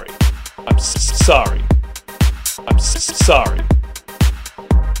sorry. I'm sorry. I'm sorry.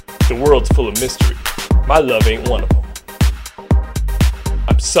 The world's full of mystery. My love ain't one of them.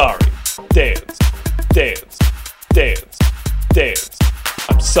 I'm sorry. Dance. Dance. Dance. Dance.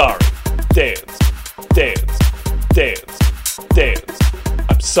 I'm sorry. Dance. Dance. Dance. Dance.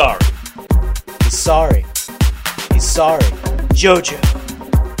 I'm sorry. He's sorry. He's sorry. JoJo.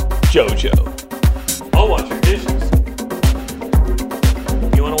 I'll wash your dishes.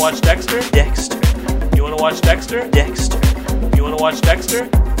 You wanna watch Dexter? Dexter. You wanna watch Dexter? Dexter. You wanna watch Dexter?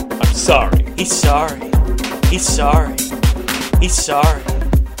 I'm sorry. He's sorry. He's sorry. He's sorry.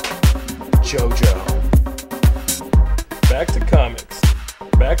 JoJo. Back to comics.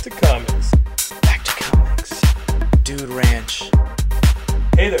 Back to comics. Dude Ranch.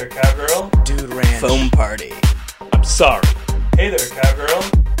 Hey there, cowgirl. Dude Ranch. Foam party. I'm sorry. Hey there, cowgirl.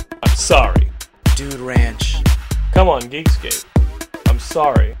 I'm sorry. Dude Ranch. Come on, Geekscape. I'm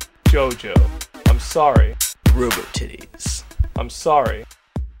sorry. JoJo. I'm sorry. Robo titties. I'm sorry.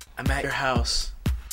 I'm at your house.